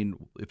point. I mean,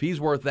 if he's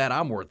worth that,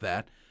 I'm worth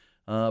that.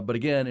 But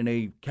again, in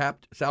a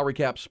salary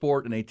cap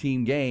sport, in a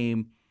team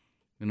game,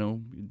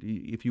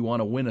 if you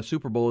want to win a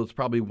Super Bowl, it's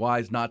probably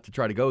wise not to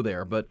try to go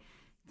there. But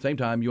at the same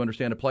time, you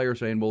understand a player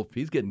saying, well, if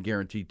he's getting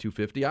guaranteed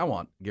 $250, I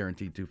want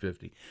guaranteed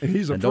 $250. And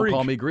he's a freak. Don't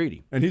call me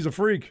greedy. And he's a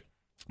freak.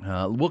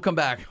 We'll come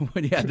back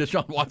when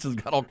Deshaun Watson's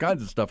got all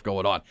kinds of stuff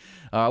going on.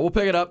 We'll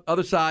pick it up.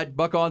 Other side,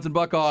 buck-ons and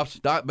buck-offs,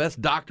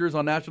 best doctors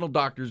on National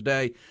Doctors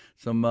Day.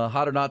 Some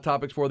hot or not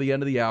topics for the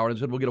end of the hour. And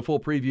so we'll get a full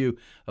preview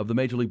of the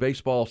Major League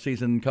Baseball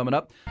season coming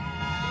up.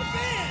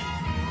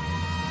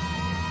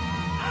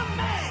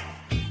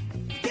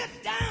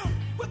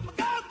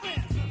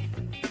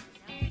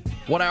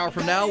 1 hour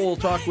from now, we'll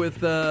talk with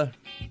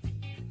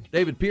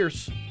David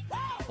Pierce,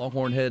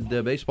 Longhorn head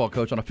baseball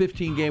coach, on a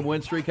 15-game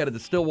win streak, headed to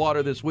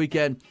Stillwater this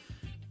weekend.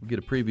 We'll get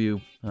a preview.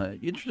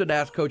 Interested to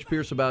ask Coach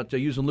Pierce about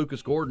using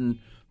Lucas Gordon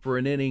for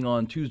an inning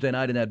on Tuesday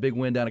night in that big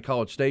win down at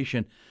College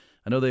Station.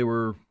 I know they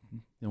were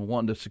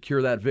wanting to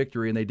secure that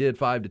victory, and they did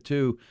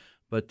 5-2.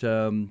 But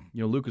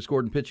Lucas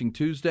Gordon pitching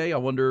Tuesday. I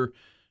wonder,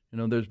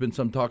 there's been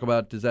some talk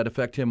about does that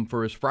affect him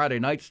for his Friday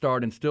night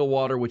start in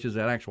Stillwater, which is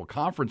an actual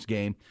conference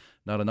game,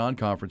 not a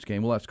non-conference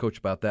game. We'll ask Coach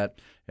about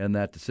that and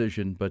that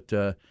decision, but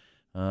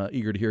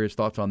eager to hear his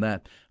thoughts on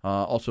that.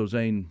 Also,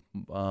 Zane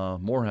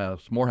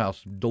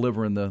Morehouse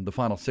delivering the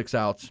final 6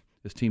 outs.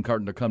 His team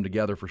starting to come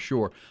together for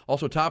sure.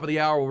 Also, top of the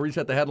hour, we'll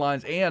reset the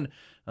headlines, and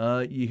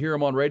you hear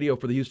him on radio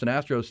for the Houston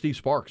Astros. Steve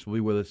Sparks will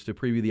be with us to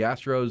preview the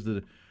Astros,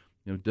 the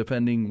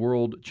defending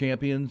world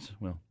champions.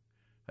 Well,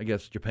 I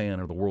guess Japan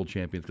are the world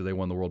champions because they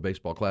won the World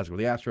Baseball Classic. Well,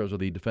 the Astros are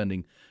the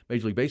defending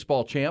Major League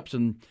Baseball champs,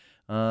 and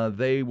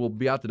they will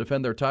be out to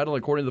defend their title.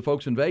 According to the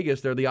folks in Vegas,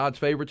 they're the odds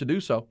favorite to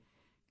do so.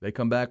 They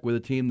come back with a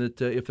team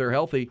that, if they're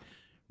healthy,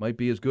 might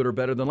be as good or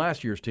better than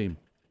last year's team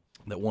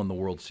that won the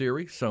World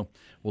Series. So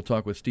we'll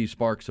talk with Steve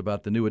Sparks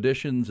about the new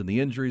additions and the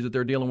injuries that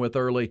they're dealing with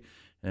early,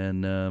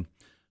 and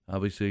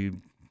obviously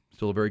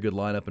still a very good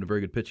lineup and a very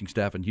good pitching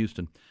staff in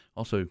Houston.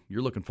 Also,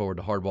 you're looking forward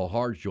to Hardball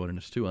Harge joining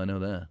us, too. I know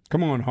that.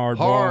 Come on, Hardball.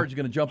 Harge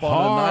going to jump on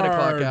the 9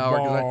 o'clock hour.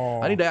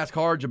 'Cause I need to ask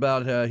Harge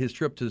about his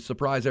trip to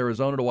Surprise,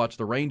 Arizona to watch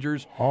the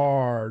Rangers.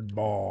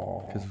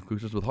 Hardball.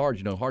 Because with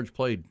Harge, Harge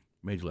played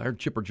Major League. I heard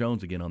Chipper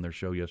Jones again on their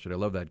show yesterday. I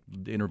love that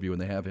interview when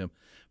they have him.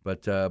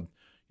 But,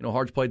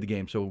 Harge played the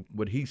game. So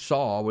what he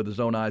saw with his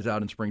own eyes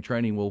out in spring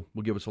training will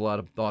give us a lot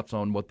of thoughts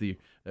on what give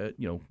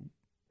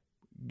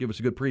us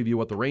a good preview of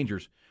what the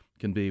Rangers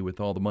can be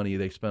with all the money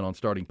they spent on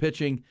starting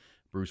pitching.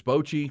 Bruce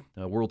Bochy,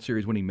 World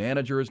Series winning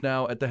manager, is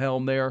now at the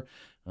helm there.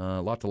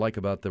 A lot to like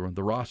about the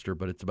roster,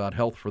 but it's about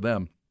health for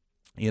them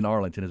in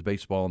Arlington as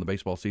baseball and the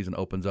baseball season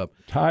opens up.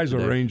 Ty's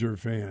today. a Ranger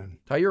fan.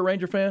 Ty, you're a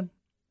Ranger fan?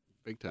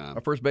 Big time.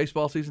 Our first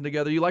baseball season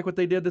together. You like what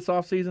they did this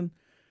offseason?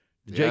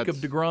 Jacob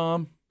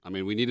deGrom. I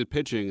mean, we needed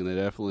pitching, and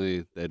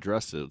they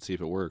addressed it. Let's see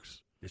if it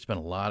works. They spent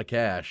a lot of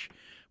cash,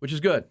 which is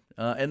good.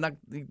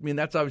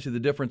 That's obviously the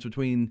difference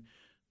between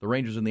the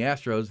Rangers and the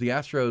Astros. The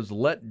Astros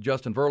let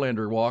Justin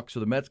Verlander walk, so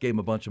the Mets gave him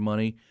a bunch of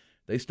money.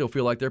 They still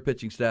feel like their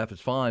pitching staff is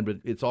fine, but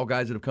it's all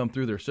guys that have come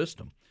through their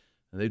system.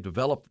 And they've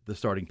developed the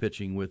starting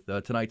pitching with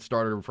tonight's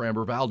starter,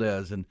 Framber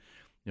Valdez, and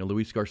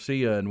Luis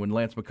Garcia, and when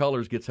Lance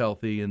McCullers gets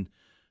healthy, and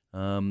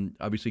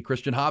obviously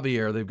Christian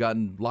Javier.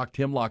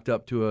 They've locked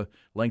up to a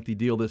lengthy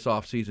deal this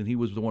offseason. He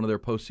was one of their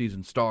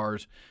postseason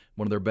stars,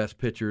 one of their best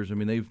pitchers. I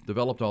mean, they've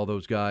developed all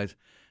those guys.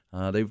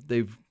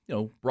 They've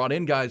brought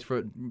in guys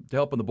to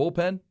help in the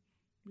bullpen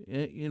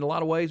in a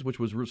lot of ways, which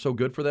was so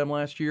good for them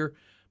last year.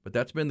 But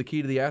that's been the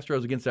key to the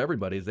Astros against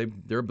everybody, is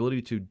their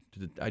ability to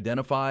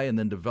identify and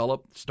then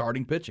develop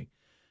starting pitching,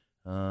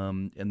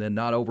 and then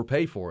not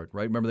overpay for it.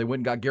 Right? Remember, they went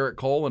and got Garrett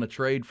Cole in a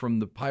trade from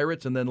the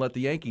Pirates, and then let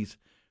the Yankees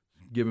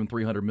give him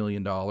 $300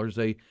 million.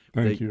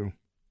 Thank you.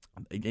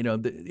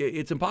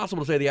 It's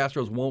impossible to say the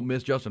Astros won't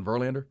miss Justin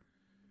Verlander.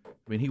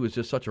 I mean, he was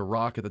just such a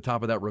rock at the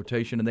top of that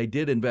rotation, and they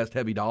did invest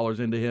heavy dollars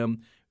into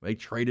him. They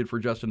traded for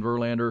Justin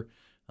Verlander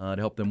to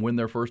help them win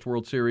their first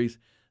World Series.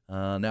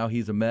 Now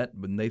he's a Met,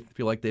 but they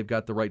feel like they've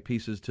got the right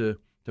pieces to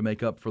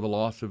make up for the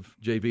loss of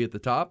JV at the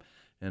top,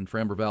 and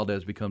Framber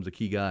Valdez becomes a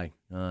key guy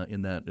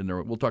in that. And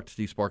we'll talk to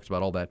Steve Sparks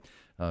about all that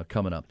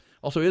coming up.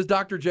 Also, is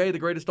Dr. J the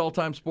greatest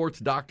all-time sports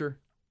doctor?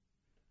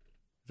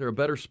 Is there a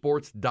better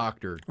sports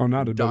doctor? Oh,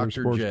 not a better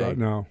Dr. sports J? doctor.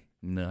 No.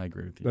 No, I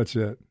agree with you. That's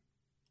it.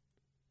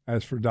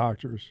 As for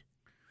doctors.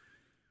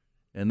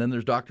 And then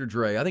there's Dr.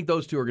 Dre. I think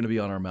those two are going to be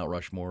on our Mount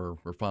Rushmore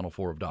or Final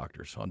Four of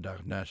doctors on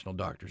National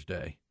Doctors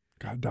Day.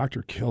 God,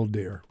 Dr.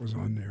 Kildare was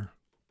on there.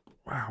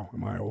 Wow,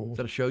 am I old? Is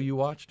that a show you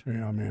watched?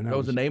 Yeah, man. That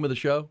was the name of the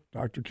show?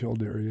 Dr.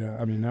 Kildare, yeah.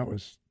 I mean,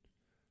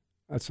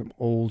 that's some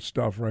old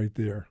stuff right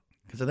there.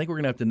 Because I think we're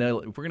going to have to nail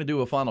it. If we're going to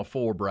do a Final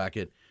Four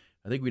bracket,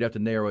 I think we'd have to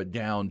narrow it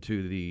down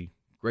to the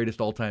greatest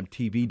all-time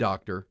TV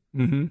doctor.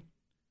 Mm-hmm.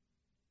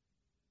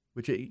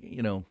 Which,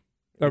 you know.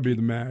 That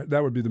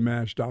would be the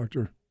MASH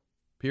doctor.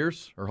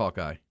 Pierce or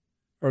Hawkeye?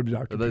 Or would be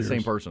Dr. Are they Pierce. the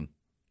same person?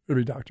 It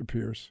would be Dr.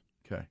 Pierce.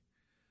 Okay.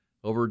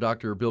 Over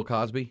Dr. Bill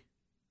Cosby?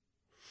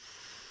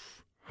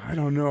 I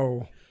don't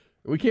know.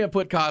 We can't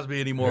put Cosby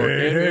anymore.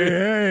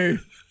 Hey.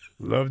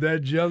 Love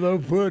that Jell-O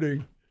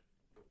pudding.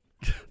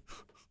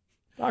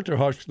 Dr.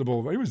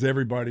 Huxtable, he was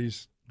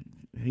everybody's.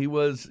 He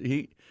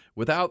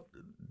without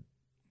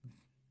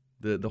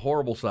the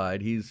horrible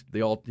side, he's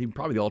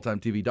probably the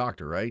all-time TV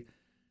doctor, right?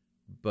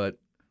 But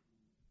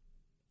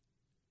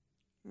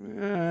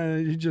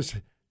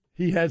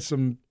he had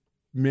some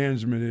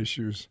management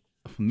issues.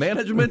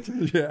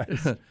 Management? Yeah.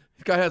 This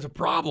guy has a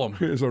problem.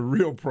 It's a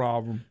real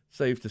problem.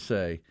 Safe to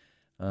say.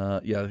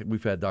 Yeah,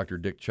 we've had Dr.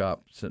 Dick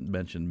Chop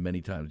mentioned many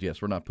times. Yes,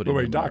 we're not putting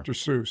Wait, him Dr.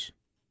 Seuss.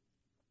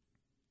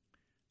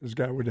 This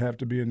guy would have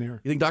to be in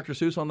there. You think Dr.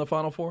 Seuss on the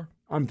Final Four?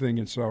 I'm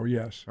thinking so,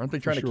 yes. Aren't they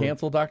trying to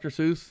cancel Dr.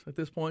 Seuss at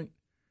this point?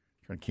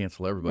 Trying to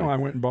cancel everybody. No, I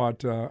went and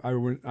bought,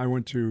 I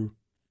went to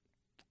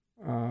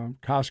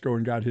Costco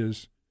and got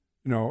his,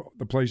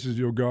 the places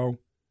you'll go.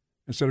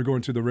 Instead of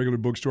going to the regular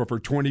bookstore for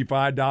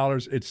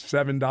 $25, it's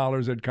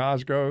 $7 at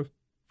Costco.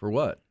 For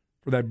what?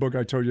 For that book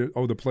I told you,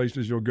 the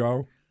places you'll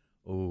go.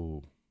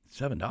 Oh,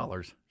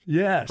 $7?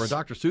 Yes. For a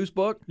Dr. Seuss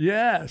book?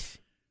 Yes.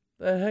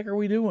 The heck are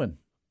we doing?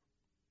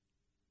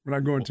 We're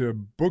not going to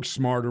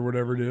Booksmart or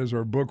whatever it is,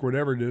 or Book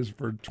whatever it is,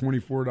 for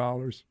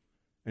 $24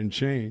 and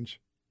change.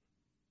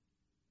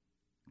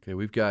 Okay,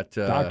 we've got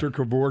Dr.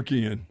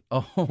 Kevorkian.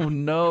 Oh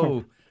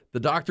no, the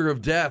Doctor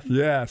of Death.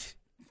 Yes.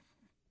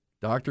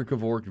 Dr.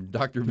 Kevorkian.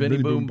 Dr.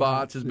 Vinny Boom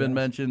Bots has been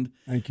mentioned.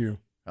 Thank you.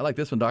 I like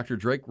this one, Dr.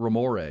 Drake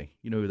Ramore.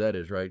 You know who that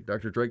is, right?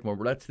 Dr. Drake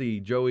Ramore.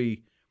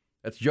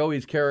 That's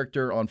Joey's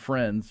character on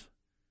Friends,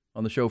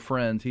 on the show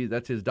Friends.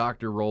 That's his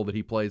doctor role that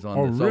he plays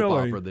on the soap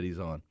opera that he's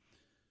on.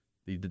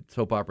 The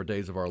soap opera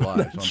Days of Our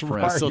Lives on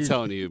Friends. I'm still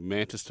telling you,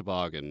 Mantis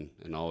Toboggan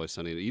and Always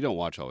Sunny. You don't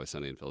watch Always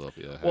Sunny in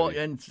Philadelphia. Well,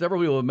 and several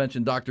people have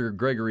mentioned Dr.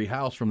 Gregory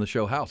House from the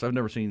show House. I've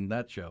never seen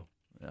that show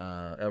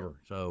ever,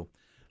 so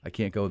I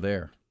can't go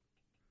there.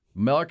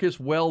 Marcus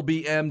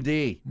Welby,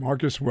 M.D.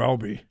 Marcus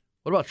Welby.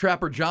 What about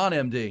Trapper John,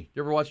 M.D.?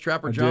 You ever watch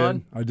Trapper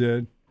John? I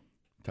did.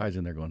 Ty's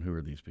in there going, who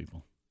are these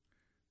people?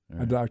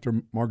 Right.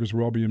 Dr. Marcus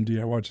Welby, M.D.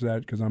 I watched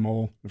that because I'm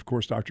old. Of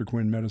course, Dr.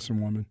 Quinn, Medicine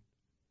Woman.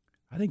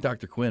 I think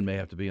Dr. Quinn may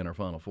have to be in our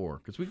Final Four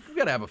because we've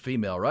got to have a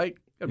female, right?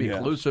 Got to be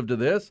inclusive to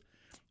this.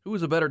 Who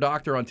was a better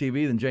doctor on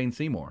TV than Jane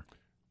Seymour?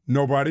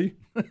 Nobody.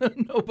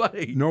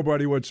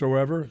 Nobody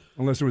whatsoever,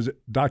 unless it was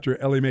Dr.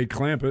 Ellie Mae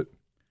Clampett.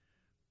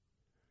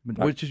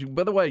 Which is,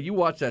 by the way, you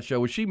watched that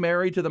show. Was she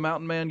married to the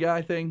Mountain Man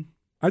guy thing?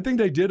 I think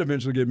they did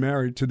eventually get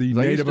married to the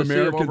Native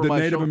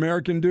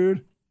American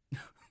dude.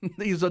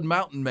 He's a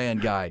Mountain Man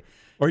guy.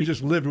 Or he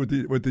just lived with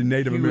the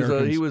Native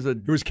Americans. He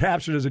was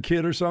captured as a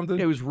kid or something?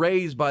 He was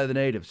raised by the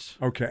natives.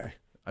 Okay.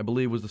 I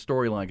believe was the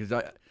storyline because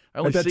I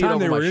only at that see time it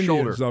over they were my Indians,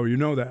 shoulder. though. You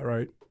know that,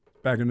 right?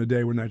 Back in the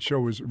day when that show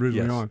was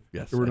originally on.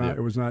 Yes, it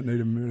was not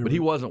Native American. But he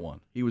wasn't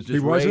one. He was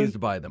just raised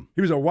by them.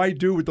 He was a white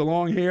dude with the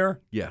long hair.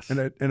 Yes. And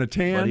a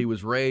tan. But he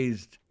was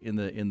raised in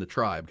the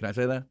tribe. Can I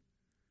say that?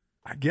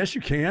 I guess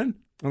you can.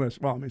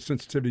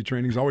 Sensitivity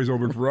training is always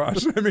open for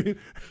us. I mean,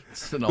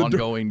 it's an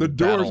ongoing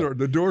battle.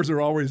 The doors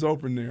are always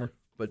open there.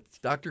 But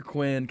Dr.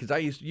 Quinn, because I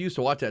used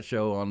to watch that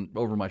show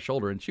over my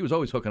shoulder, and she was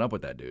always hooking up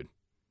with that dude.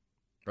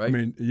 Right? I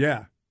mean,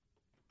 yeah.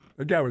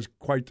 That guy was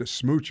quite the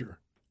smoocher.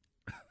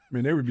 I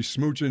mean, they would be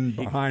smooching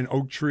behind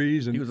oak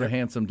trees. And he was a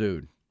handsome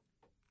dude,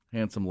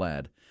 handsome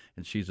lad,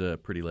 and she's a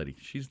pretty lady.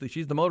 She's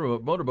the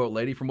motorboat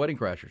lady from Wedding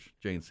Crashers,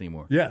 Jane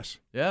Seymour. Yes.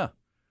 Yeah.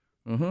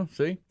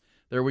 See?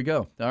 There we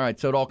go. All right,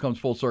 so it all comes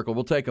full circle.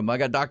 We'll take them. I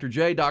got Dr.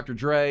 J, Dr.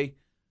 Dre,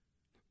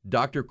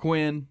 Dr.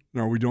 Quinn.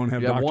 No, we don't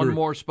have you have one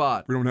more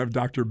spot. We don't have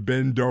Dr.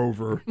 Ben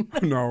Dover.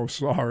 No,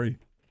 sorry.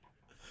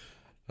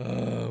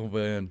 Oh,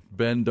 man.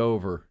 Ben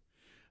Dover.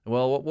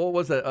 Well, what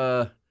was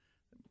that?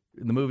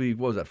 In the movie,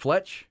 what was that?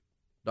 Fletch?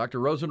 Dr.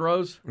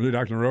 Rosenrose?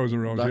 Dr.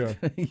 Rosenrose,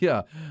 yeah.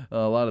 Yeah,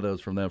 a lot of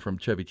those from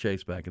Chevy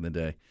Chase back in the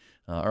day.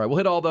 All right, we'll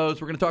hit all those.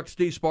 We're going to talk to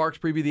Steve Sparks,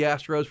 preview the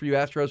Astros for you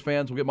Astros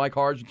fans. We'll get Mike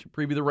Harge,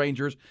 preview the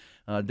Rangers.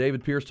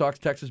 David Pierce talks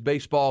Texas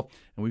baseball.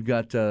 And we've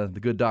got the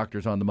good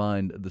doctors on the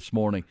mind this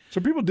morning.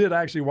 So people did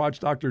actually watch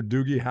Dr.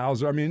 Doogie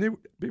Howser. I mean,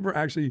 people were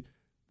actually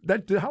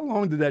how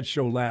long did that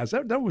show last?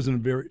 That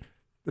wasn't did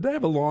they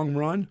have a long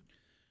run?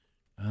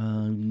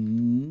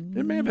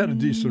 It may have had a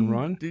decent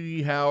run.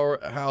 Doogie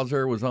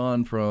Howser was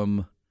on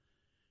from,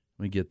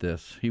 let me get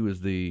this. He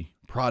was the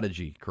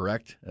prodigy,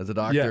 correct, as a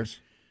doctor? Yes.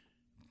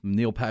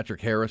 Neil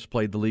Patrick Harris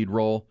played the lead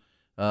role.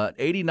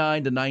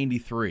 89 to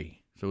 93.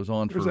 So it was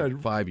on for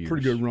 5 years.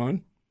 Pretty good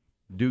run.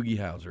 Doogie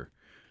Howser.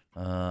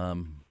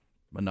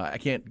 But no, I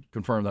can't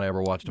confirm that I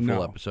ever watched a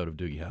full episode of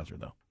Doogie Howser,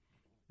 though.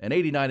 And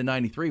 89 to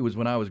 93 was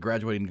when I was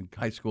graduating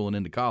high school and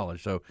into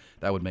college, so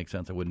that would make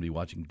sense. I wouldn't be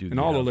watching Doogie Howser. And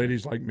all the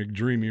ladies like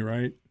McDreamy,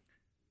 right?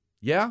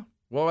 Yeah.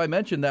 Well, I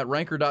mentioned that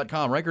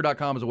Ranker.com.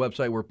 Ranker.com is a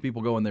website where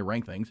people go and they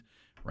rank things.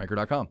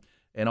 Ranker.com.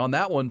 And on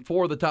that one,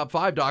 4 of the top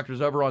 5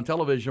 doctors ever on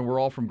television were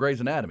all from Grey's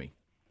Anatomy.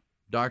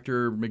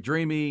 Dr.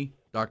 McDreamy,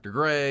 Dr.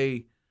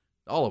 Gray,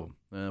 all of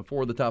them.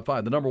 4 of the top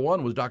 5. The number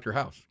 1 was Dr.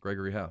 House,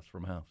 Gregory House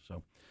from House.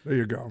 So there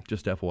you go.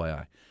 Just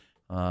FYI.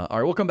 All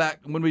right, we'll come back.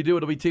 When we do,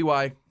 it'll be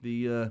T.Y.,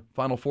 the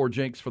Final Four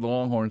jinx for the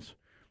Longhorns.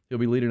 He'll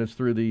be leading us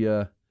through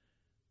the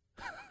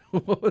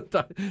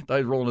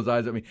Ty's rolling his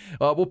eyes at me.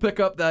 We'll pick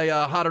up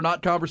the hot or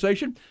not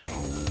conversation.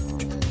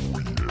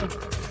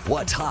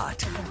 What's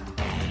hot?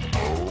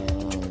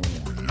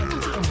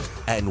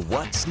 And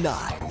what's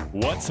not?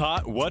 What's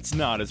hot, what's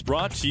not is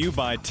brought to you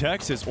by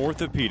Texas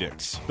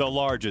Orthopedics, the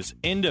largest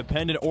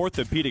independent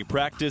orthopedic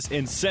practice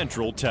in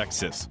Central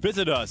Texas.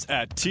 Visit us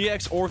at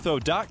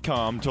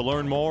txortho.com to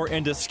learn more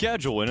and to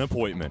schedule an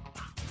appointment.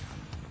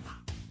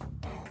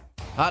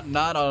 Hot and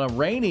not on a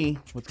rainy,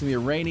 what's going to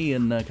be a rainy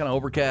and kind of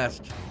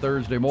overcast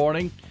Thursday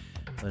morning.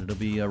 But it'll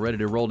be ready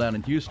to roll down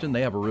in Houston.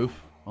 They have a roof.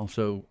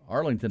 Also,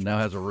 Arlington now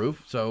has a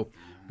roof. So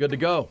good to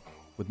go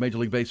with Major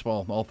League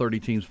Baseball, all 30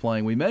 teams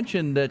playing. We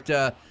mentioned that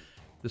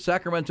the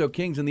Sacramento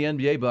Kings in the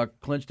NBA buck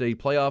clinched a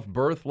playoff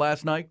berth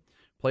last night.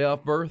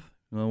 Playoff berth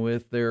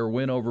with their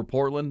win over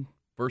Portland.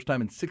 First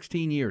time in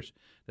 16 years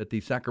that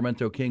the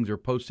Sacramento Kings are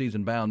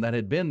postseason bound. That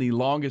had been the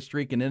longest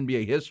streak in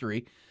NBA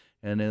history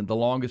and then the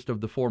longest of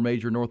the 4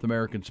 major North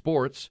American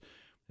sports.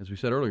 As we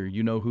said earlier,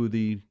 you know who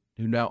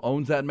now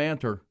owns that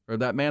mantle.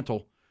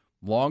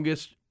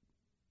 Longest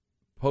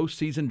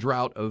postseason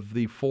drought of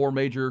the 4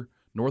 major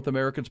North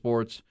American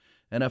sports.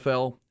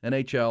 NFL,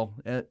 NHL,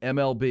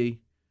 MLB,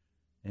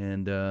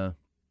 and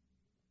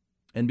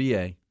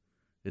NBA.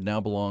 It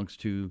now belongs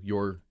to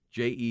your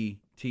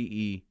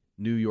JETE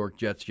New York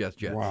Jets.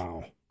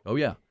 Wow. Oh,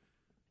 yeah.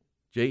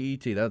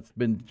 JET. It's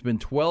been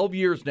 12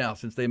 years now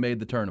since they made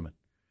the tournament.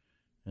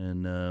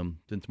 And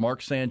since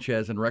Mark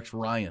Sanchez and Rex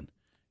Ryan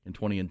in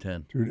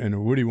 2010. Dude, and the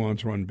Woody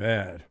ones run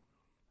bad.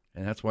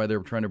 And that's why they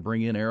were trying to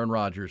bring in Aaron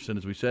Rodgers. And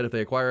as we said, if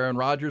they acquire Aaron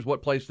Rodgers,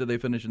 what place did they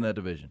finish in that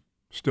division?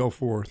 Still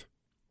 4th.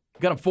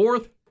 Got him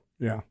 4th?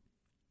 Yeah.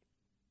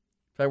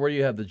 Ty, where do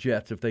you have the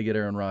Jets if they get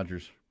Aaron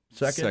Rodgers?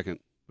 Second?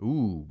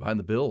 Ooh, behind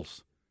the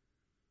Bills.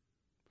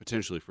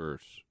 Potentially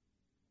first.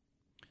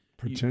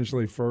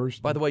 Potentially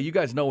first. By the way, you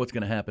guys know what's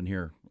going to happen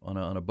here on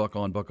a buck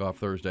on, buck off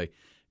Thursday.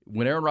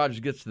 When Aaron Rodgers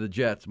gets to the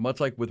Jets, much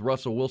like with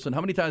Russell Wilson,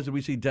 how many times did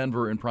we see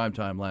Denver in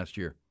primetime last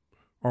year?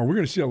 Oh, we're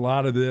going to see a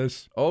lot of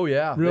this. Oh,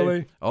 yeah.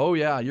 Really?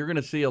 You're going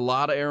to see a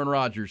lot of Aaron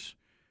Rodgers.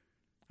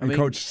 And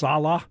Coach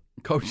Saleh.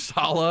 Coach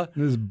Saleh.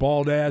 And his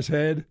bald-ass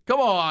head. Come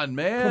on,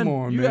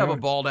 man. You have a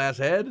bald-ass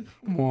head.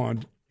 Come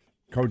on,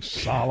 Coach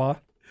Saleh.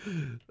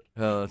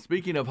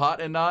 Speaking of hot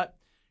and not,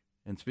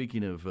 and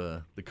speaking of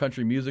the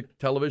Country Music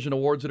Television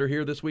Awards that are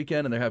here this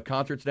weekend, and they have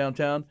concerts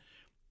downtown.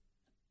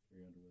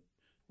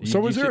 So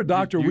was there a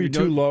Dr. We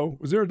Too Low?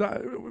 Was there a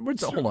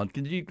hold on.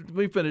 Let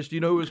me finish. Do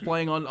you know who was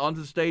playing on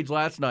the stage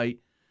last night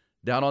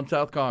down on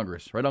South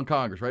Congress, right on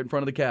Congress, right in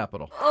front of the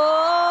Capitol?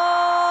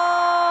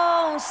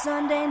 Oh,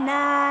 Sunday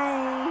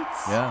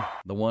nights. Yeah,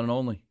 the one and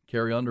only.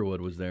 Carrie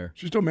Underwood was there.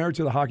 She's still married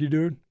to the hockey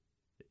dude?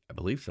 I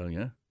believe so,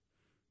 yeah.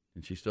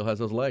 And she still has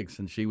those legs.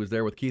 And she was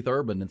there with Keith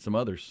Urban and some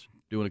others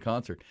doing a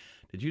concert.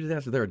 Did you just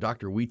ask if there a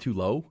Dr. We Too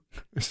Low?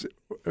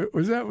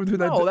 Was that?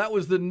 No, that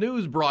was the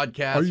news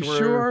broadcast. Are you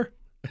sure?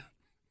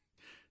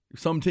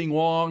 Some Ting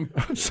Wong.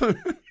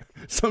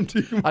 some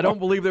Ting Wong. I don't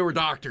believe they were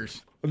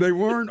doctors. They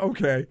weren't?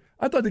 Okay.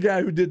 I thought the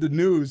guy who did the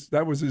news,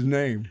 that was his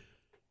name.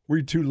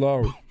 We Too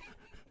Low.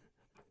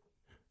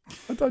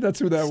 I thought that's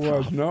who that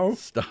was. No?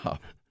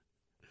 Stop.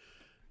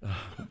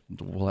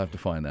 We'll have to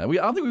find that. I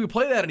don't think we can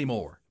play that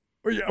anymore.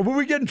 Will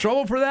we get in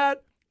trouble for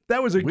that?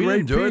 That was a we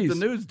great didn't do piece. It.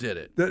 The news did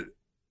it. That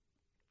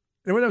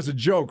was a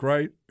joke,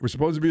 right? It was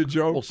supposed to be a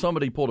joke? Well,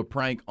 somebody pulled a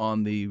prank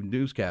on the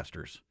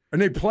newscasters.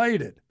 And they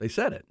played it. They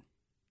said it.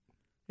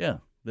 Yeah.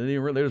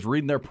 They're just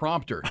reading their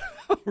prompter.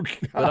 Oh,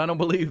 but I don't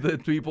believe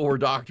that people were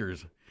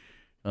doctors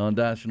on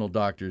National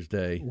Doctors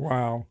Day.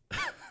 Wow.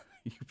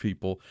 You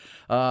people.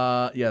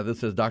 This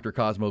says Dr.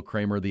 Cosmo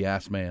Kramer, the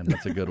ass man.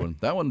 That's a good one.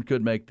 That one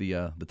could make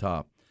the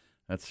top.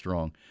 That's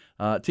strong.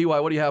 T.Y.,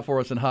 what do you have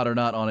for us in Hot or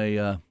Not on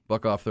a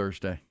Buck Off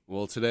Thursday?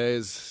 Well,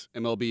 today's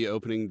MLB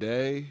opening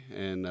day,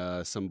 and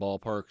some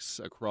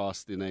ballparks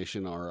across the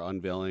nation are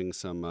unveiling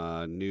some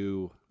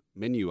new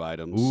menu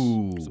items.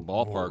 Ooh. Some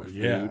ballpark food.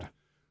 Yeah.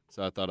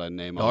 So I thought I'd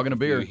name Dog and a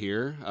beer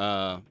here.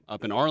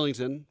 Up in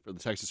Arlington for the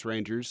Texas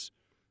Rangers,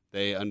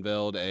 they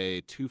unveiled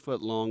a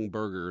 2-foot-long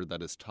burger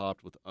that is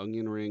topped with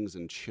onion rings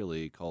and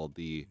chili called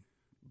the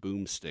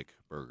Boomstick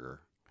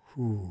Burger.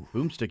 Ooh.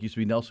 Boomstick used to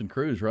be Nelson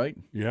Cruz, right?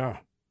 Yeah.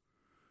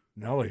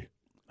 Nelly.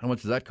 How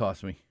much does that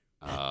cost me?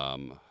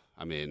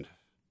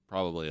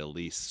 Probably at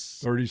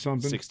least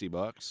 30-something?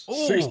 $60.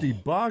 Oh.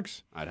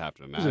 $60? I'd have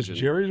to imagine. Is this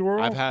Jerry's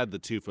World? I've had the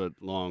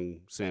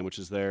 2-foot-long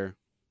sandwiches there.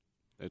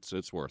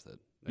 It's worth it.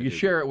 You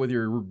share it with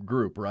your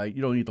group, right?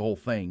 You don't eat the whole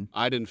thing.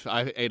 I didn't.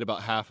 I ate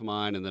about half of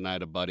mine, and then I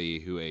had a buddy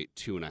who ate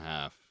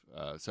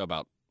 2.5. So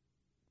about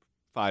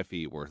 5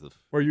 feet worth of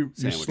Or you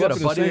sandwiches. slept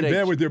in the same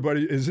bed with your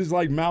buddy. Is his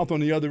like mouth on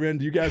the other end?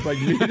 Do you guys like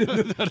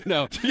meet?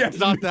 No, it's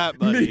not that,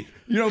 buddy.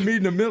 You don't meet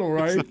in the middle,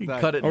 right? You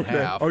cut it in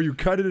half. Oh, you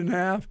cut it in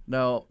half?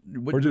 No.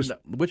 Or just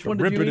which one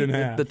rip did you it in eat?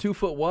 half? The 2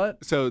 foot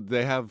what? So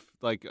they have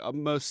like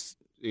most,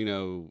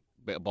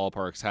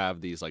 ballparks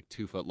have these like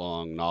 2 foot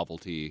long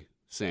novelty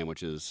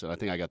sandwiches. So I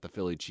think I got the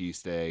Philly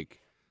cheesesteak.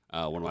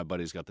 One of my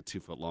buddies got the 2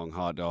 foot long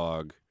hot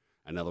dog.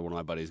 Another one of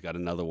my buddies got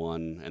another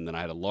one, and then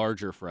I had a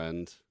larger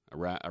friend,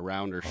 a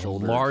rounder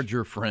shoulder.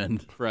 Larger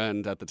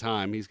friend at the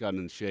time. He's gotten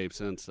in shape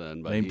since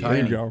then. But Named There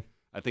Tiny. you go.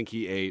 I think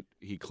he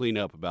cleaned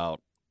up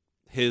about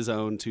his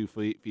own 2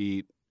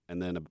 feet,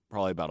 and then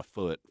probably about a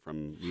foot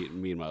from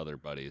me and my other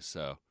buddies.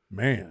 So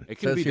Man. it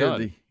can Says be here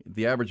done.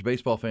 the average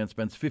baseball fan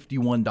spends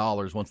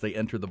 $51 once they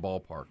enter the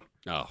ballpark.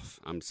 Oh,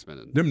 I'm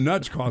spending. Them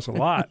nuts cost a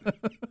lot.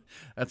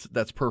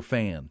 That's per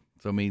fan.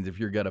 So it means if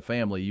you've got a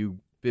family, you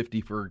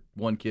 50 for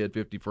one kid,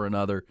 50 for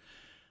another.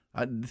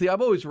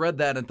 I've always read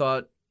that and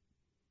thought,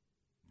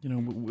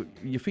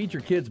 you feed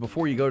your kids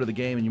before you go to the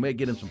game, and you may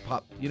get them some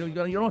pop. You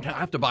don't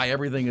have to buy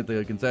everything at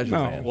the concession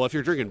stand. Well, if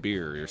you're drinking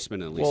beer, you're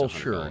spending at least $100.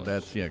 Sure.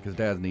 That's because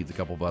Dad needs a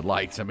couple Bud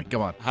Lights. I mean,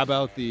 come on. How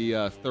about the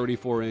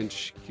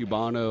 34-inch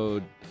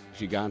Cubano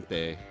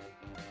Gigante?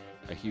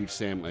 A huge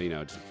just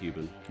a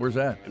Cuban. Where's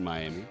that? In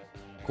Miami.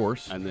 Of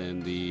course. And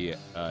then the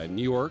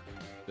New York,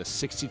 the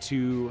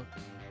 62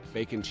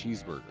 bacon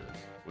cheeseburger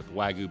with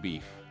Wagyu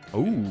beef.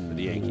 Ooh. For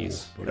the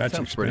Yankees. Well, that's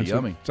sounds expensive. pretty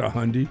yummy. It's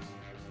 $100.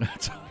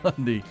 That's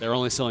handy. They're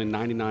only selling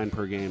 $99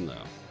 per game,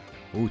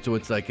 though. Ooh, so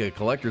it's like a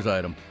collector's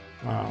item.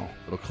 Wow.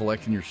 It'll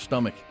collect in your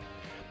stomach.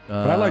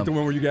 But I like the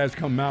one where you guys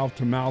come mouth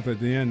to mouth at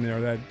the end there,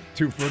 that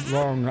 2 foot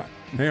long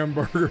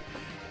hamburger.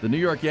 The New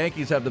York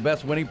Yankees have the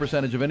best winning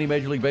percentage of any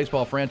Major League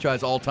Baseball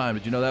franchise all time.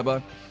 Did you know that,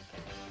 Bud?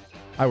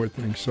 I would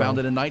think so.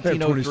 Founded in They have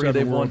 1903,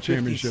 they've 27 won world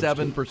championships,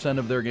 too. 57%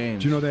 of their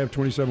games. Do you know they have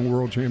 27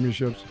 world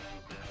championships?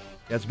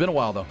 Yeah, it's been a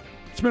while, though.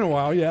 It's been a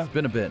while, yeah. It's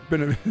been a bit.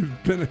 Sound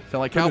Sound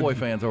like Cowboy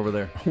fans over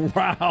there.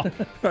 Wow,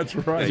 that's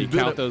right. You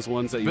count those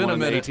ones that you won in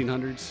the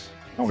 1800s?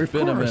 Oh, of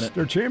been a course. minute.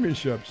 They're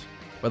championships.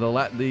 But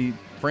the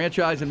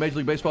franchise in Major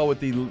League Baseball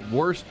with the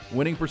worst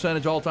winning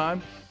percentage all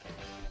time,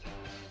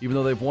 even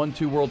though they've won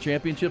 2 world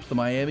championships, the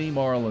Miami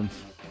Marlins,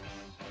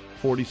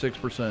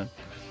 46%.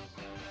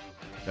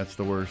 That's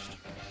the worst.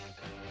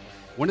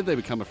 When did they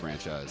become a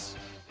franchise?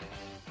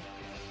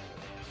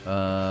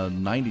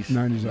 90s.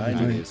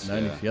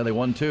 90s. Yeah, they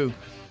won 2.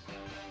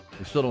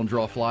 They still don't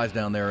draw flies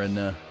down there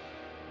in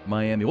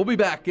Miami. We'll be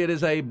back. It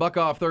is a Buck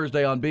Off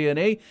Thursday on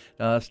B&E.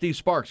 Steve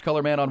Sparks,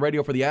 color man on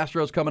radio for the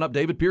Astros, coming up.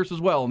 David Pierce as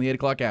well in the 8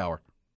 o'clock hour.